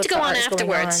can. And see even what to go on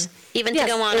afterwards. Even to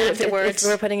go on afterwards. If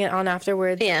we're putting it on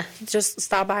afterwards, just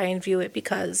stop by and view it,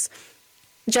 because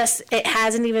it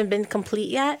hasn't even been complete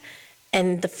yet.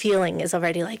 And the feeling is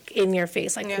already in your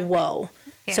face, whoa.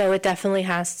 Yeah. So it definitely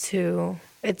has to,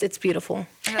 it's beautiful.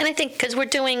 And I think because we're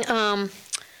doing, I'm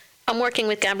working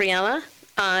with Gabriella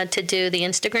to do the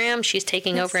Instagram. She's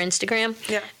taking over Instagram.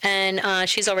 Yeah. And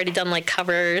she's already done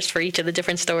covers for each of the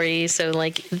different stories. So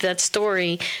that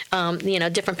story,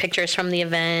 different pictures from the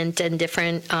event and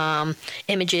different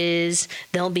images,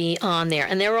 they'll be on there.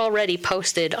 And they're already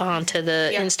posted onto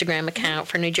the Instagram account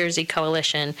for New Jersey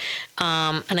Coalition.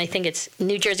 And I think it's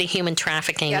New Jersey Human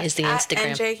Trafficking is the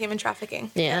Instagram. NJ Human Trafficking.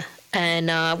 Yeah.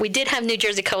 And we did have New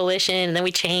Jersey Coalition, and then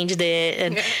we changed it,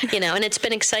 and and it's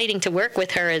been exciting to work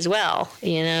with her as well,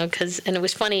 and it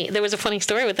was funny. There was a funny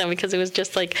story with them, because it was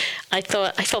just I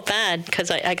felt bad because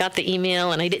I got the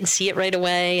email and I didn't see it right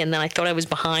away, and then I thought I was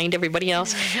behind everybody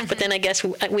else, but then I guess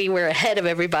we were ahead of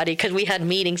everybody because we had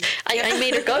meetings. I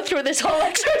made her go through this whole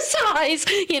exercise,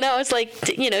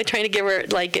 it's trying to give her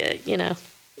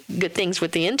good things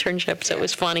with the internship, so it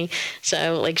was funny.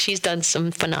 So she's done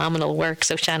some phenomenal work,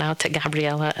 so shout out to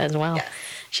Gabriella as well. Yes.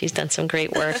 She's done some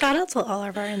great work. Shout out to all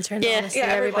of our interns. Honestly.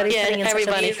 Everybody's putting in such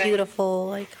a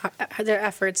beautiful, their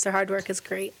efforts, their hard work is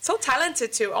great. So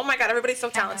talented too. Oh my God, everybody's so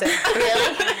talented.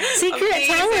 Really? Secret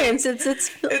talents. It's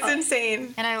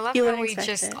insane. And I love how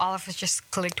all of us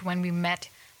just clicked when we met.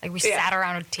 We sat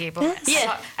around a table.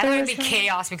 Yeah. I thought it would be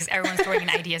chaos because everyone's throwing in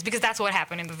ideas, because that's what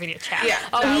happened in the video chat. Yeah.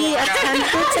 We attempted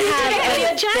to have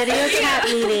a video chat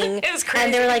meeting. It was crazy.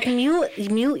 And they were like,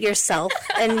 mute yourself,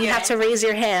 and you have to raise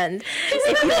your hand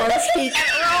if you want to speak. And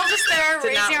we're all just there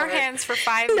raising our hands for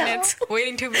 5 minutes,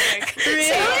 waiting to be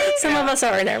really? Some of us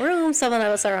are in our room, some of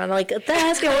us are on a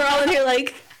desk, and we're all in here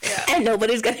and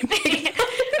nobody's getting paid.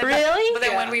 Really? But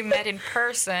then when we met in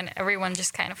person, everyone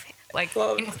just kind of they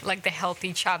helped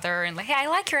each other and hey, I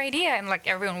like your idea, and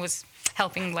everyone was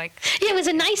helping. It was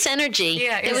a nice energy.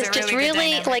 Yeah, it was just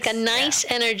really a nice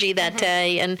energy that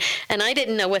day, and I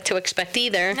didn't know what to expect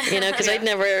either, because I'd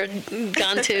never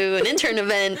gone to an intern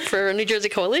event for New Jersey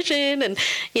Coalition, and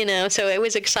so it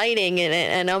was exciting,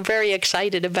 and I'm very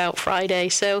excited about Friday.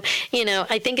 So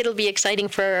I think it'll be exciting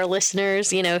for our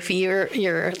listeners. If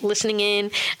you're listening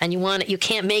in and you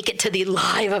can't make it to the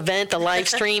live event, the live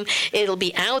stream, it'll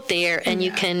be out there, and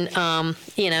you can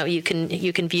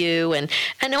you can view, and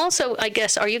also I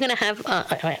guess, are you going to have,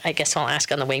 I guess I'll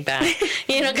ask on the way back,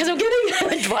 because I'm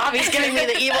getting, Bobby's giving me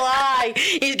the evil eye.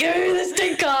 He's giving me the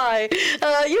stink eye.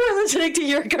 You are listening to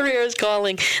Your Career is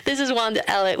Calling. This is Wanda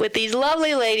Ellett with these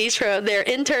lovely ladies from, they're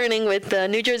interning with the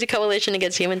New Jersey Coalition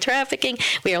Against Human Trafficking.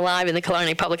 We are live in the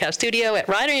Killarney Public House studio at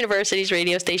Rider University's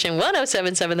radio station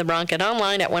 1077 The Bronx, and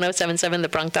online at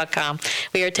 1077thebronx.com.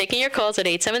 We are taking your calls at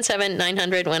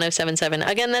 877-900-1077.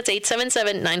 Again, that's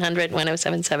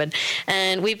 877-900-1077.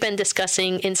 And we've been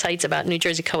discussing insights about New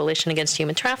Jersey Coalition Against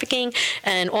Human Trafficking,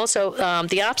 and also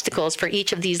the obstacles for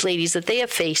each of these ladies that they have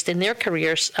faced in their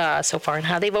careers so far, and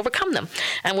how they've overcome them.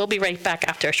 And we'll be right back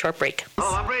after a short break.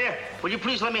 Oh, operator, will you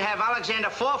please let me have Alexander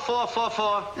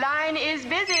 4444? Line is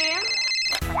busy.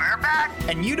 We're back.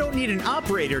 And you don't need an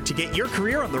operator to get your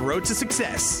career on the road to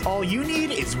success. All you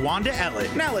need is Wanda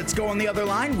Ellett. Now let's go on the other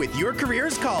line with Your Career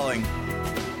is Calling.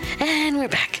 And we're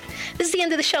back. This is the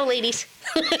end of the show, ladies.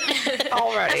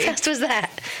 Alrighty. How fast was that?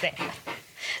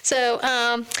 So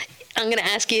I'm going to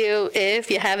ask you if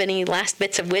you have any last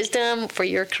bits of wisdom for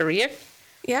your career.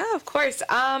 Yeah, of course.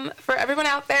 For everyone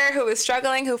out there who is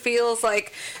struggling, who feels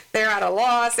like they're at a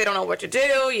loss, they don't know what to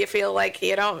do, you feel like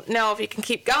you don't know if you can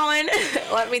keep going,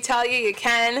 let me tell you, you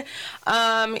can.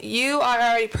 You are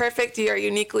already perfect. You are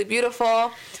uniquely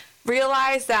beautiful.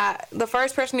 Realize that the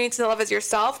first person you need to love is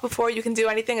yourself. Before you can do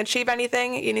anything, achieve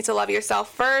anything, you need to love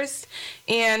yourself first.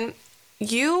 And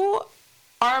you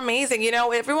are amazing.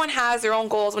 Everyone has their own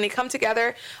goals. When you come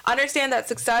together, understand that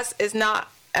success is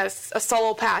not as a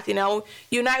solo path.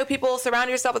 Unite with people, surround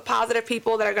yourself with positive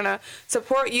people that are going to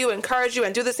support you, encourage you,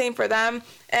 and do the same for them.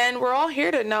 And we're all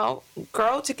here to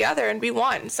grow together and be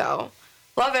one. So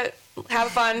love it.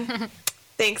 Have fun.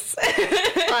 Thanks.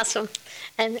 Awesome.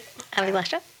 And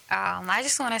Avilasha? I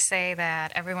just want to say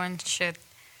that everyone should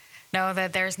know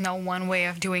that there's no one way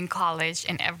of doing college,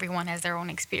 and everyone has their own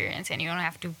experience, and you don't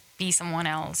have to be someone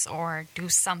else or do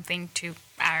something to,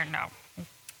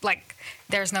 like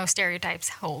there's no stereotypes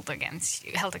held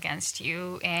against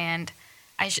you. And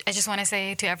I just want to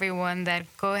say to everyone that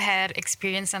go ahead,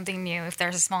 experience something new. If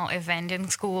there's a small event in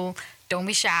school, don't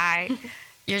be shy.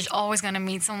 You're always going to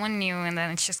meet someone new, and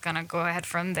then it's just going to go ahead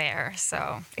from there.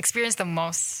 So experience the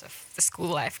most of the school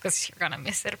life, because you're going to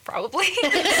miss it probably.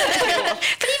 But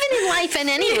even in life and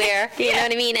anywhere, you know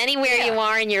what I mean? Anywhere you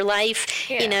are in your life,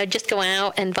 you know, just go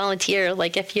out and volunteer.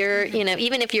 Like if you're, you know,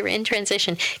 even if you're in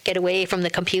transition, get away from the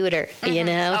computer, you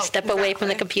know, step away from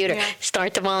the computer,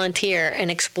 start to volunteer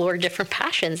and explore different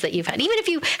passions that you've had. Even if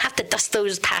you have to dust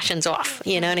those passions off,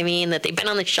 you know what I mean? That they've been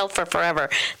on the shelf for forever,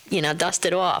 you know, dust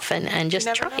it off and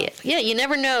just try it. Yeah, you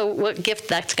never know what gift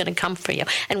that's going to come for you.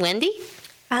 And Wendy?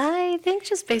 I think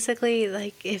just basically,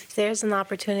 like, if there's an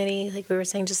opportunity, like we were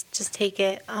saying, just take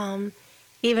it.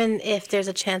 Even if there's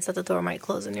a chance that the door might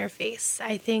close in your face.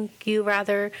 I think you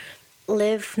rather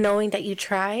live knowing that you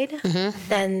tried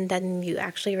than you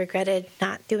actually regretted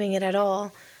not doing it at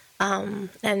all.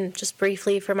 And just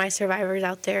briefly, for my survivors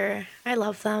out there, I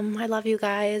love them. I love you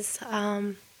guys.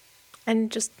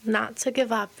 And just not to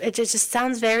give up. It just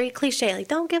sounds very cliche, like,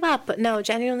 don't give up. But no,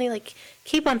 genuinely, like,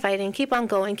 keep on fighting, keep on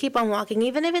going, keep on walking.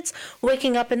 Even if it's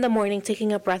waking up in the morning,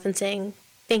 taking a breath and saying,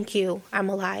 thank you, I'm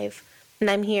alive,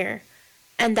 and I'm here.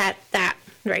 And that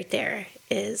right there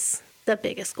is the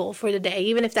biggest goal for the day.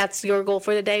 Even if that's your goal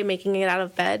for the day, making it out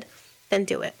of bed, then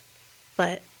do it.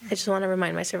 But I just want to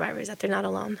remind my survivors that they're not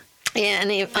alone. Yeah,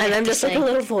 and I'm just like a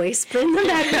little voice in the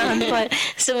background. But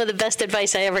some of the best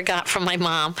advice I ever got from my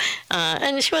mom,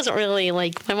 and she wasn't really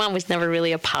like, my mom was never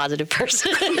really a positive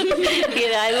person.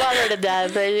 You know, I love her to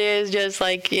death, but it was just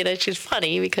like, you know, she's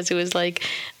funny because it was like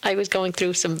I was going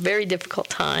through some very difficult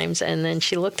times, and then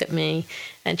she looked at me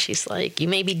and she's like, you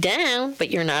may be down,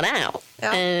 but you're not out.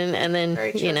 Yeah. And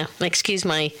then, you know, excuse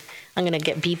my, I'm going to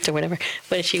get beeped or whatever.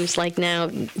 But she was like, now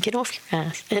get off your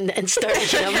ass and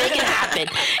start, you know, make it happen.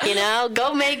 You know,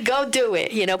 go do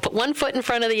it. You know, put one foot in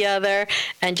front of the other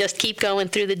and just keep going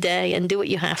through the day and do what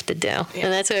you have to do. Yeah.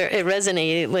 And that's where it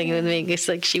resonated like, with me. It's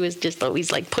like she was just always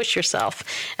like, push yourself.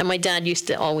 And my dad used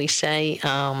to always say,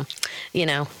 you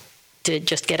know, to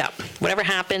just get up. Whatever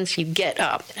happens, you get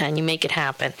up and you make it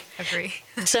happen. Agree.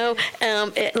 So,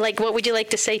 like, what would you like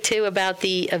to say, too, about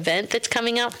the event that's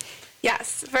coming up?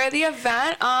 Yes, for the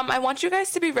event, I want you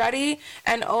guys to be ready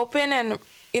and open, and,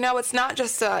 you know, it's not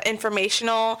just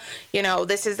informational, you know,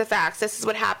 this is the facts, this is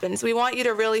what happens. We want you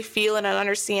to really feel and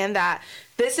understand that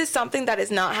this is something that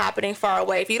is not happening far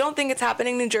away. If you don't think it's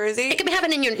happening in New Jersey, it could be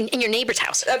happening in your neighbor's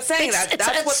house. I'm saying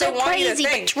that's what so they want crazy, you to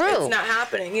think. But true. It's not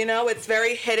happening. You know, it's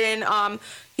very hidden.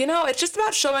 You know, it's just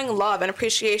about showing love and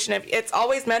appreciation. It's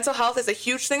always, mental health is a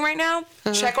huge thing right now.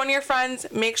 Check on your friends.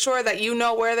 Make sure that you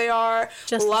know where they are.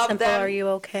 Just love simple, them. are you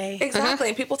okay? Exactly.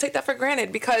 And people take that for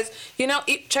granted because, you know,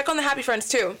 check on the happy friends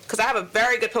too. Because I have a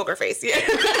very good poker face. Yeah.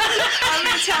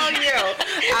 I'm telling you.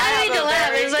 I need to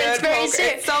laugh. It's very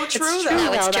serious. It's so true, though.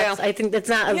 No, it's true. I think it's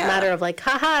not a matter of like,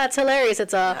 haha, that's hilarious.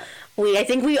 It's a... I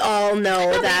think we all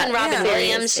know that. Even Robin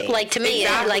Williams, like, to me,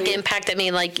 it like impacted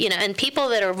me, like, you know, and people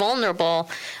that are vulnerable,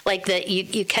 like that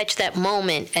you catch that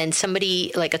moment and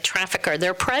somebody, like a trafficker,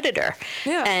 they're a predator.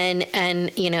 Yeah.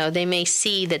 And you know, they may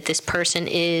see that this person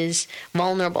is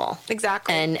vulnerable.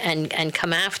 Exactly. And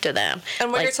come after them.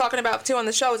 And what you're talking about, too, on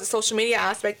the show is the social media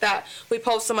aspect, that we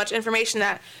post so much information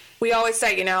that we always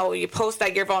say, you know, you post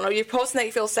that you're vulnerable, you're posting that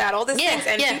you feel sad, all these things,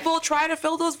 and people try to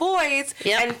fill those voids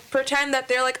and pretend that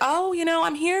they're like, oh, you know,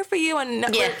 I'm here for you, and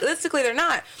realistically they're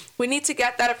not. We need to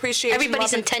get that appreciation.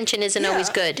 Everybody's intention isn't always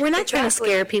good. We're not trying to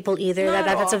scare people either.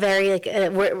 That's a very, like,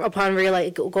 upon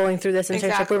going through this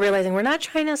internship, we're realizing we're not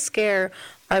trying to scare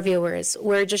our viewers.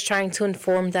 We're just trying to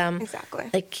inform them. Exactly.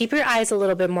 Like, keep your eyes a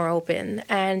little bit more open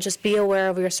and just be aware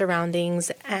of your surroundings,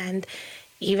 and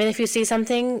even if you see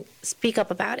something, speak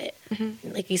up about it.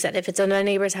 Mm-hmm. Like you said, if it's in a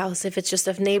neighbor's house, if it's just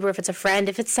a neighbor, if it's a friend,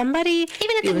 if it's somebody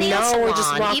even at the nail salon, or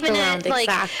just walk even around, at, like,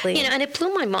 exactly. You know, and it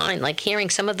blew my mind, like, hearing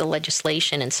some of the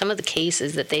legislation and some of the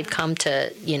cases that they've come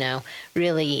to, you know,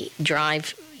 really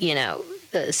drive, you know,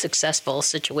 a successful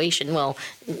situation. Well,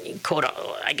 quote,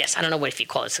 I guess, I don't know if you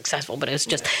call it successful, but it's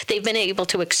just, they've been able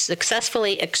to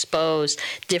successfully expose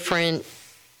different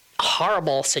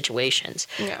horrible situations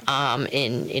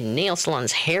in nail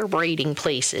salons, hair braiding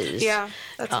places. Yeah,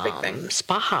 that's a big thing.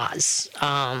 Spas,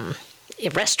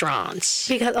 restaurants.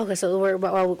 Because so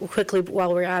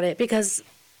while we're at it, because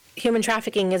human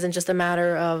trafficking isn't just a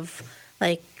matter of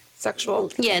like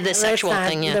sexual. Yeah, the sexual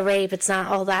thing. Yeah, the rape. It's not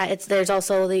all that. There's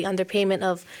also the underpayment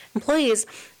of employees.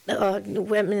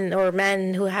 Women or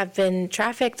men who have been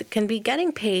trafficked can be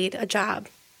getting paid a job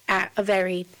at a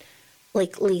very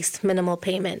least minimal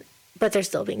payment but they're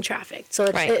still being trafficked.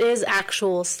 So Right. it is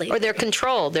actual slavery. Or they're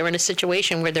controlled. They're in a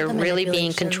situation where they're The really being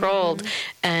manipulation. controlled.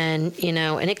 And,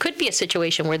 and it could be a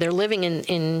situation where they're living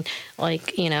in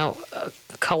like, a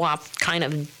co-op kind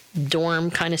of dorm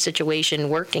kind of situation,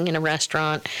 working in a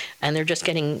restaurant, and they're just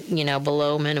getting,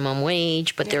 below minimum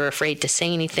wage, but they're afraid to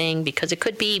say anything because it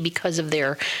could be because of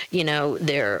their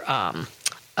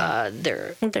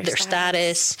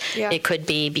status. Yeah. It could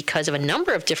be because of a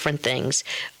number of different things.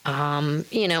 And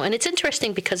it's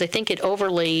interesting because I think it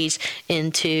overlays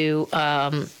into,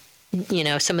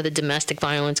 some of the domestic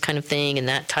violence kind of thing and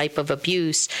that type of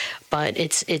abuse, but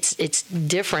it's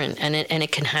different, and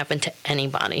it can happen to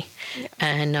anybody. Yeah.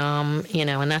 And,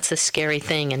 and that's the scary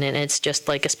thing. And it's just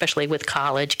like, especially with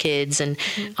college kids and,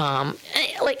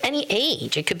 like any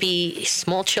age, it could be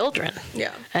small children.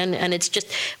 Yeah. And it's just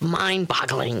mind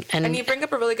boggling. And you bring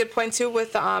up a really good point too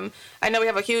with, I know we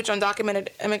have a huge undocumented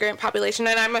immigrant population,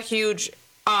 and I'm a huge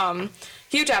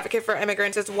advocate for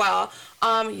immigrants as well.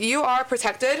 You are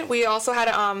protected. We also had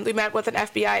we met with an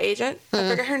FBI agent. I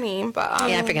forget her name, but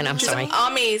I forget. I'm sorry.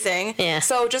 Amazing. Yeah.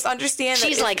 So just understand that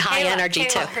she's like high energy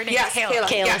too. Her name Yes, is Kayla.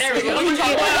 Kayla. There we go.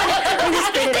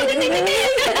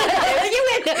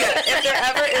 If there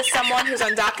ever is someone who's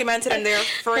undocumented and they're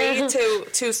afraid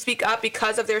to speak up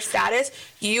because of their status,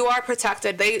 you are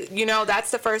protected.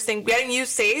 That's the first thing. Getting you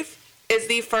safe is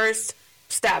the first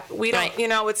step. We don't,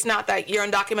 it's not that you're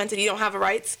undocumented, you don't have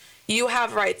rights. You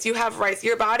have rights. You have rights.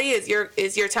 Your body is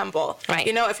your temple. Right.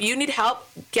 If you need help,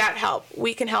 get help.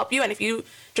 We can help you. And if you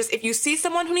see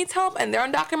someone who needs help and they're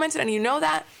undocumented and you know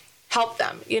that, help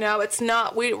them. It's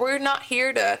not, we're not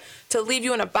here to leave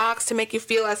you in a box to make you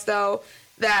feel as though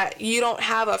that you don't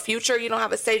have a future, you don't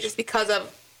have a say just because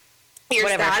of your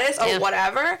status or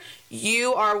whatever.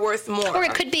 You are worth more. Or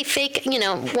it could be fake,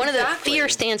 one of the fear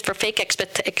stands for fake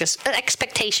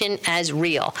expectation as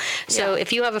real. So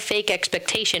if you have a fake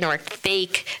expectation or a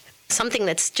fake something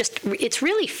that's just, it's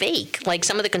really fake, like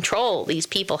some of the control these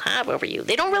people have over you.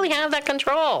 They don't really have that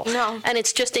control. No. And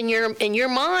it's just in your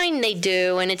mind they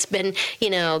do, and it's been,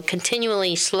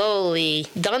 continually, slowly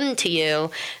done to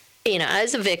you,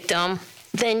 as a victim.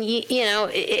 Then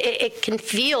it can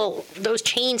feel, those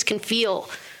chains can feel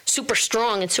super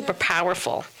strong and super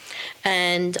powerful.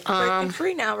 And breaking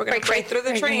free now. We're gonna break through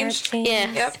the chains.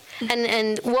 Yeah. Yep.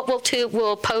 And what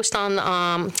we'll post on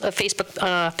a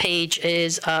Facebook page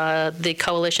is the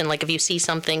coalition. Like if you see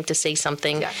something, to say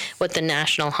something, what the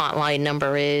national hotline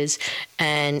number is,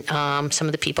 and some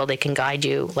of the people, they can guide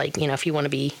you. Like if you want to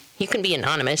be, you can be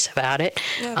anonymous about it.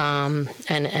 Yeah.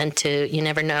 And you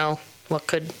never know what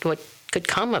could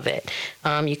come of it.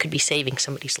 You could be saving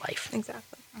somebody's life.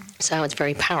 Exactly. So it's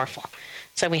very powerful.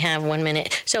 So we have 1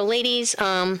 minute. So ladies,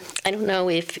 I don't know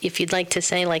if you'd like to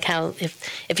say like how,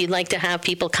 if you'd like to have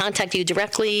people contact you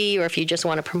directly, or if you just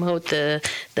want to promote you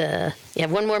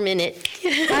have 1 more minute.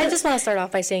 I just want to start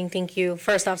off by saying thank you,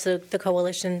 first off, to the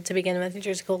coalition to begin with, New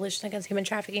Jersey Coalition Against Human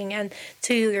Trafficking, and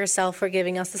to yourself for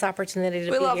giving us this opportunity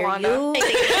to be love here. Wanda.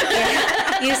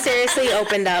 You seriously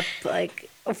opened up, like,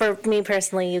 for me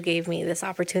personally, you gave me this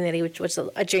opportunity, which was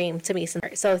a dream to me.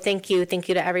 So thank you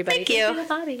to everybody. Thank you. Thank you to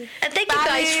Bobby. And thank you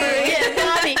guys for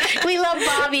Bobby. We love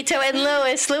Bobby too, and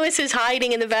Lewis. Lewis is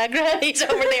hiding in the background. He's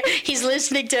over there. He's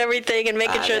listening to everything and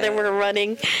making sure that we're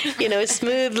running,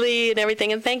 smoothly and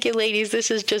everything. And thank you, ladies. This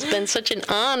has just been such an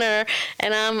honor,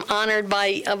 and I'm honored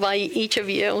by each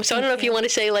of you. So I don't know if you want to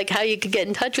say like how you could get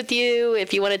in touch with you,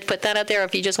 if you want to put that out there, or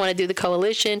if you just want to do the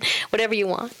coalition, whatever you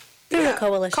want. Through the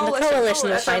coalition. The coalition will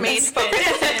That's our find main us. focus.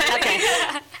 Okay.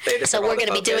 So we're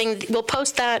going to be we'll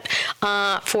post that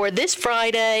for this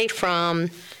Friday from...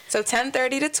 So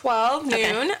 10:30 to 12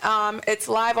 noon. It's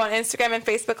live on Instagram and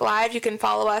Facebook Live. You can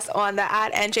follow us on the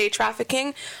 @NJ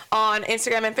Trafficking on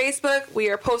Instagram and Facebook. We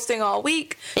are posting all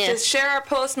week. Yeah. Just share our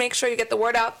posts. Make sure you get the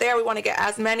word out there. We want to get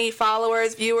as many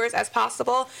followers, viewers as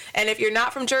possible. And if you're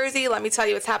not from Jersey, let me tell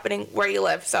you what's happening where you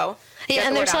live. So yeah,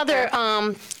 and there's other,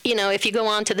 if you go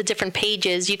on to the different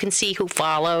pages, you can see who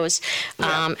follows,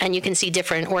 and you can see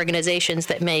different organizations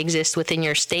that may exist within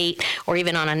your state or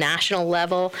even on a national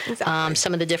level. Exactly.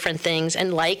 Some of the different things,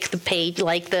 and like the page,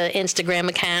 like the Instagram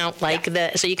account,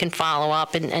 so you can follow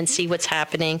up and see what's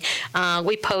happening.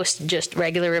 We post just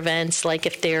regular events, like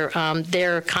if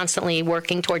they're constantly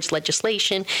working towards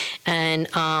legislation and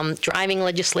driving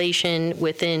legislation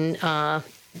within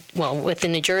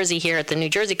New Jersey here at the New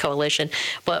Jersey Coalition,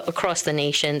 but across the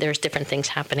nation, there's different things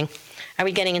happening. Are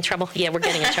we getting in trouble? Yeah, we're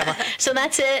getting in trouble. So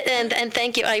that's it. And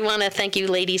thank you. I want to thank you,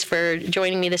 ladies, for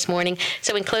joining me this morning.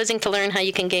 So in closing, to learn how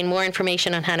you can gain more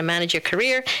information on how to manage your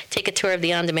career, take a tour of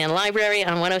the on-demand library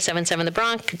on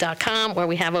 1077thebronx.com, where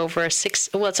we have over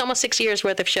it's almost 6 years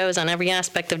worth of shows on every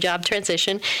aspect of job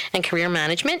transition and career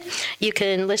management. You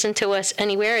can listen to us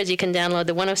anywhere, as you can download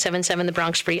the 1077 The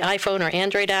Bronx free iPhone or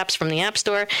Android apps from the App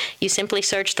Store. You simply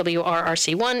search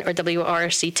WRRC1 or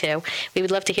WRRC2. We would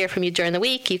love to hear from you during the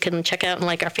week. You can check out and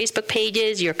like our Facebook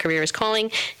pages, Your Career is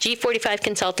Calling, G45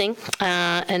 Consulting,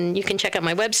 and you can check out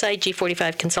my website,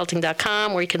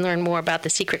 g45consulting.com, where you can learn more about the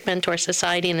Secret Mentor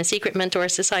Society and the Secret Mentor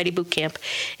Society Bootcamp.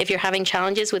 If you're having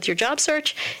challenges with your job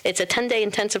search, it's a 10-day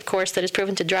intensive course that has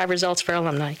proven to drive results for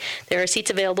alumni. There are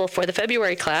seats available for the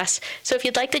February class, so if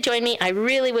you'd like to join me, I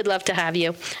really would love to have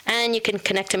you. And you can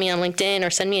connect to me on LinkedIn or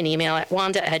send me an email at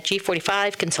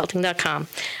wanda@g45consulting.com.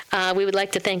 We would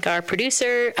like to thank our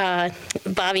producer,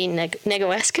 Bobby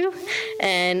Negoescu,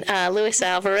 and Luis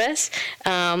Alvarez,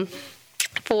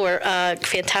 for a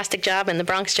fantastic job, and the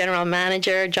Bronx General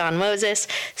Manager, John Moses.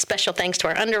 Special thanks to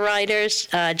our underwriters,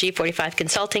 G45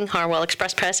 Consulting, Harwell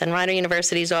Express Press, and Rider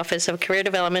University's Office of Career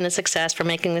Development and Success for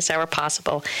making this hour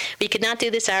possible. We could not do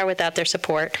this hour without their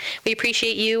support. We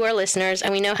appreciate you, our listeners,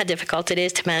 and we know how difficult it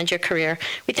is to manage your career.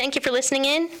 We thank you for listening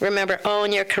in. Remember,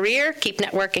 own your career, keep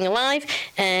networking alive,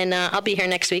 and I'll be here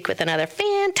next week with another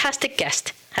fantastic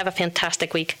guest. Have a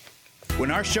fantastic week. When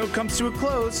our show comes to a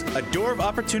close, a door of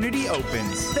opportunity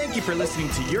opens. Thank you for listening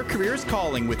to Your Career is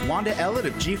Calling with Wanda Ellett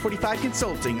of G45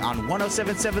 Consulting on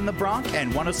 1077 The Bronx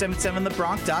and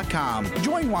 1077thebronx.com.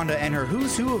 Join Wanda and her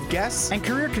who's who of guests and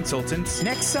career consultants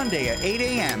next Sunday at 8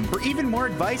 a.m. for even more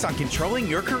advice on controlling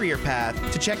your career path.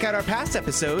 To check out our past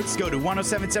episodes, go to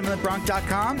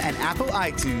 1077thebronx.com and Apple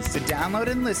iTunes to download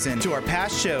and listen to our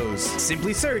past shows.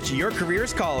 Simply search Your Career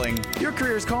is Calling. Your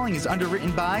Career is Calling is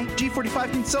underwritten by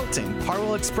G45 Consulting,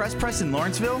 Harwell Express Press in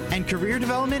Lawrenceville, and Career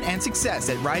Development and Success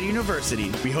at Rider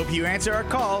University. We hope you answer our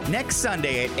call next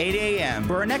Sunday at 8 a.m.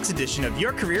 for our next edition of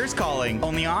Your Career is Calling,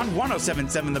 only on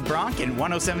 1077 The Bronx and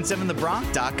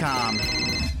 1077thebronx.com.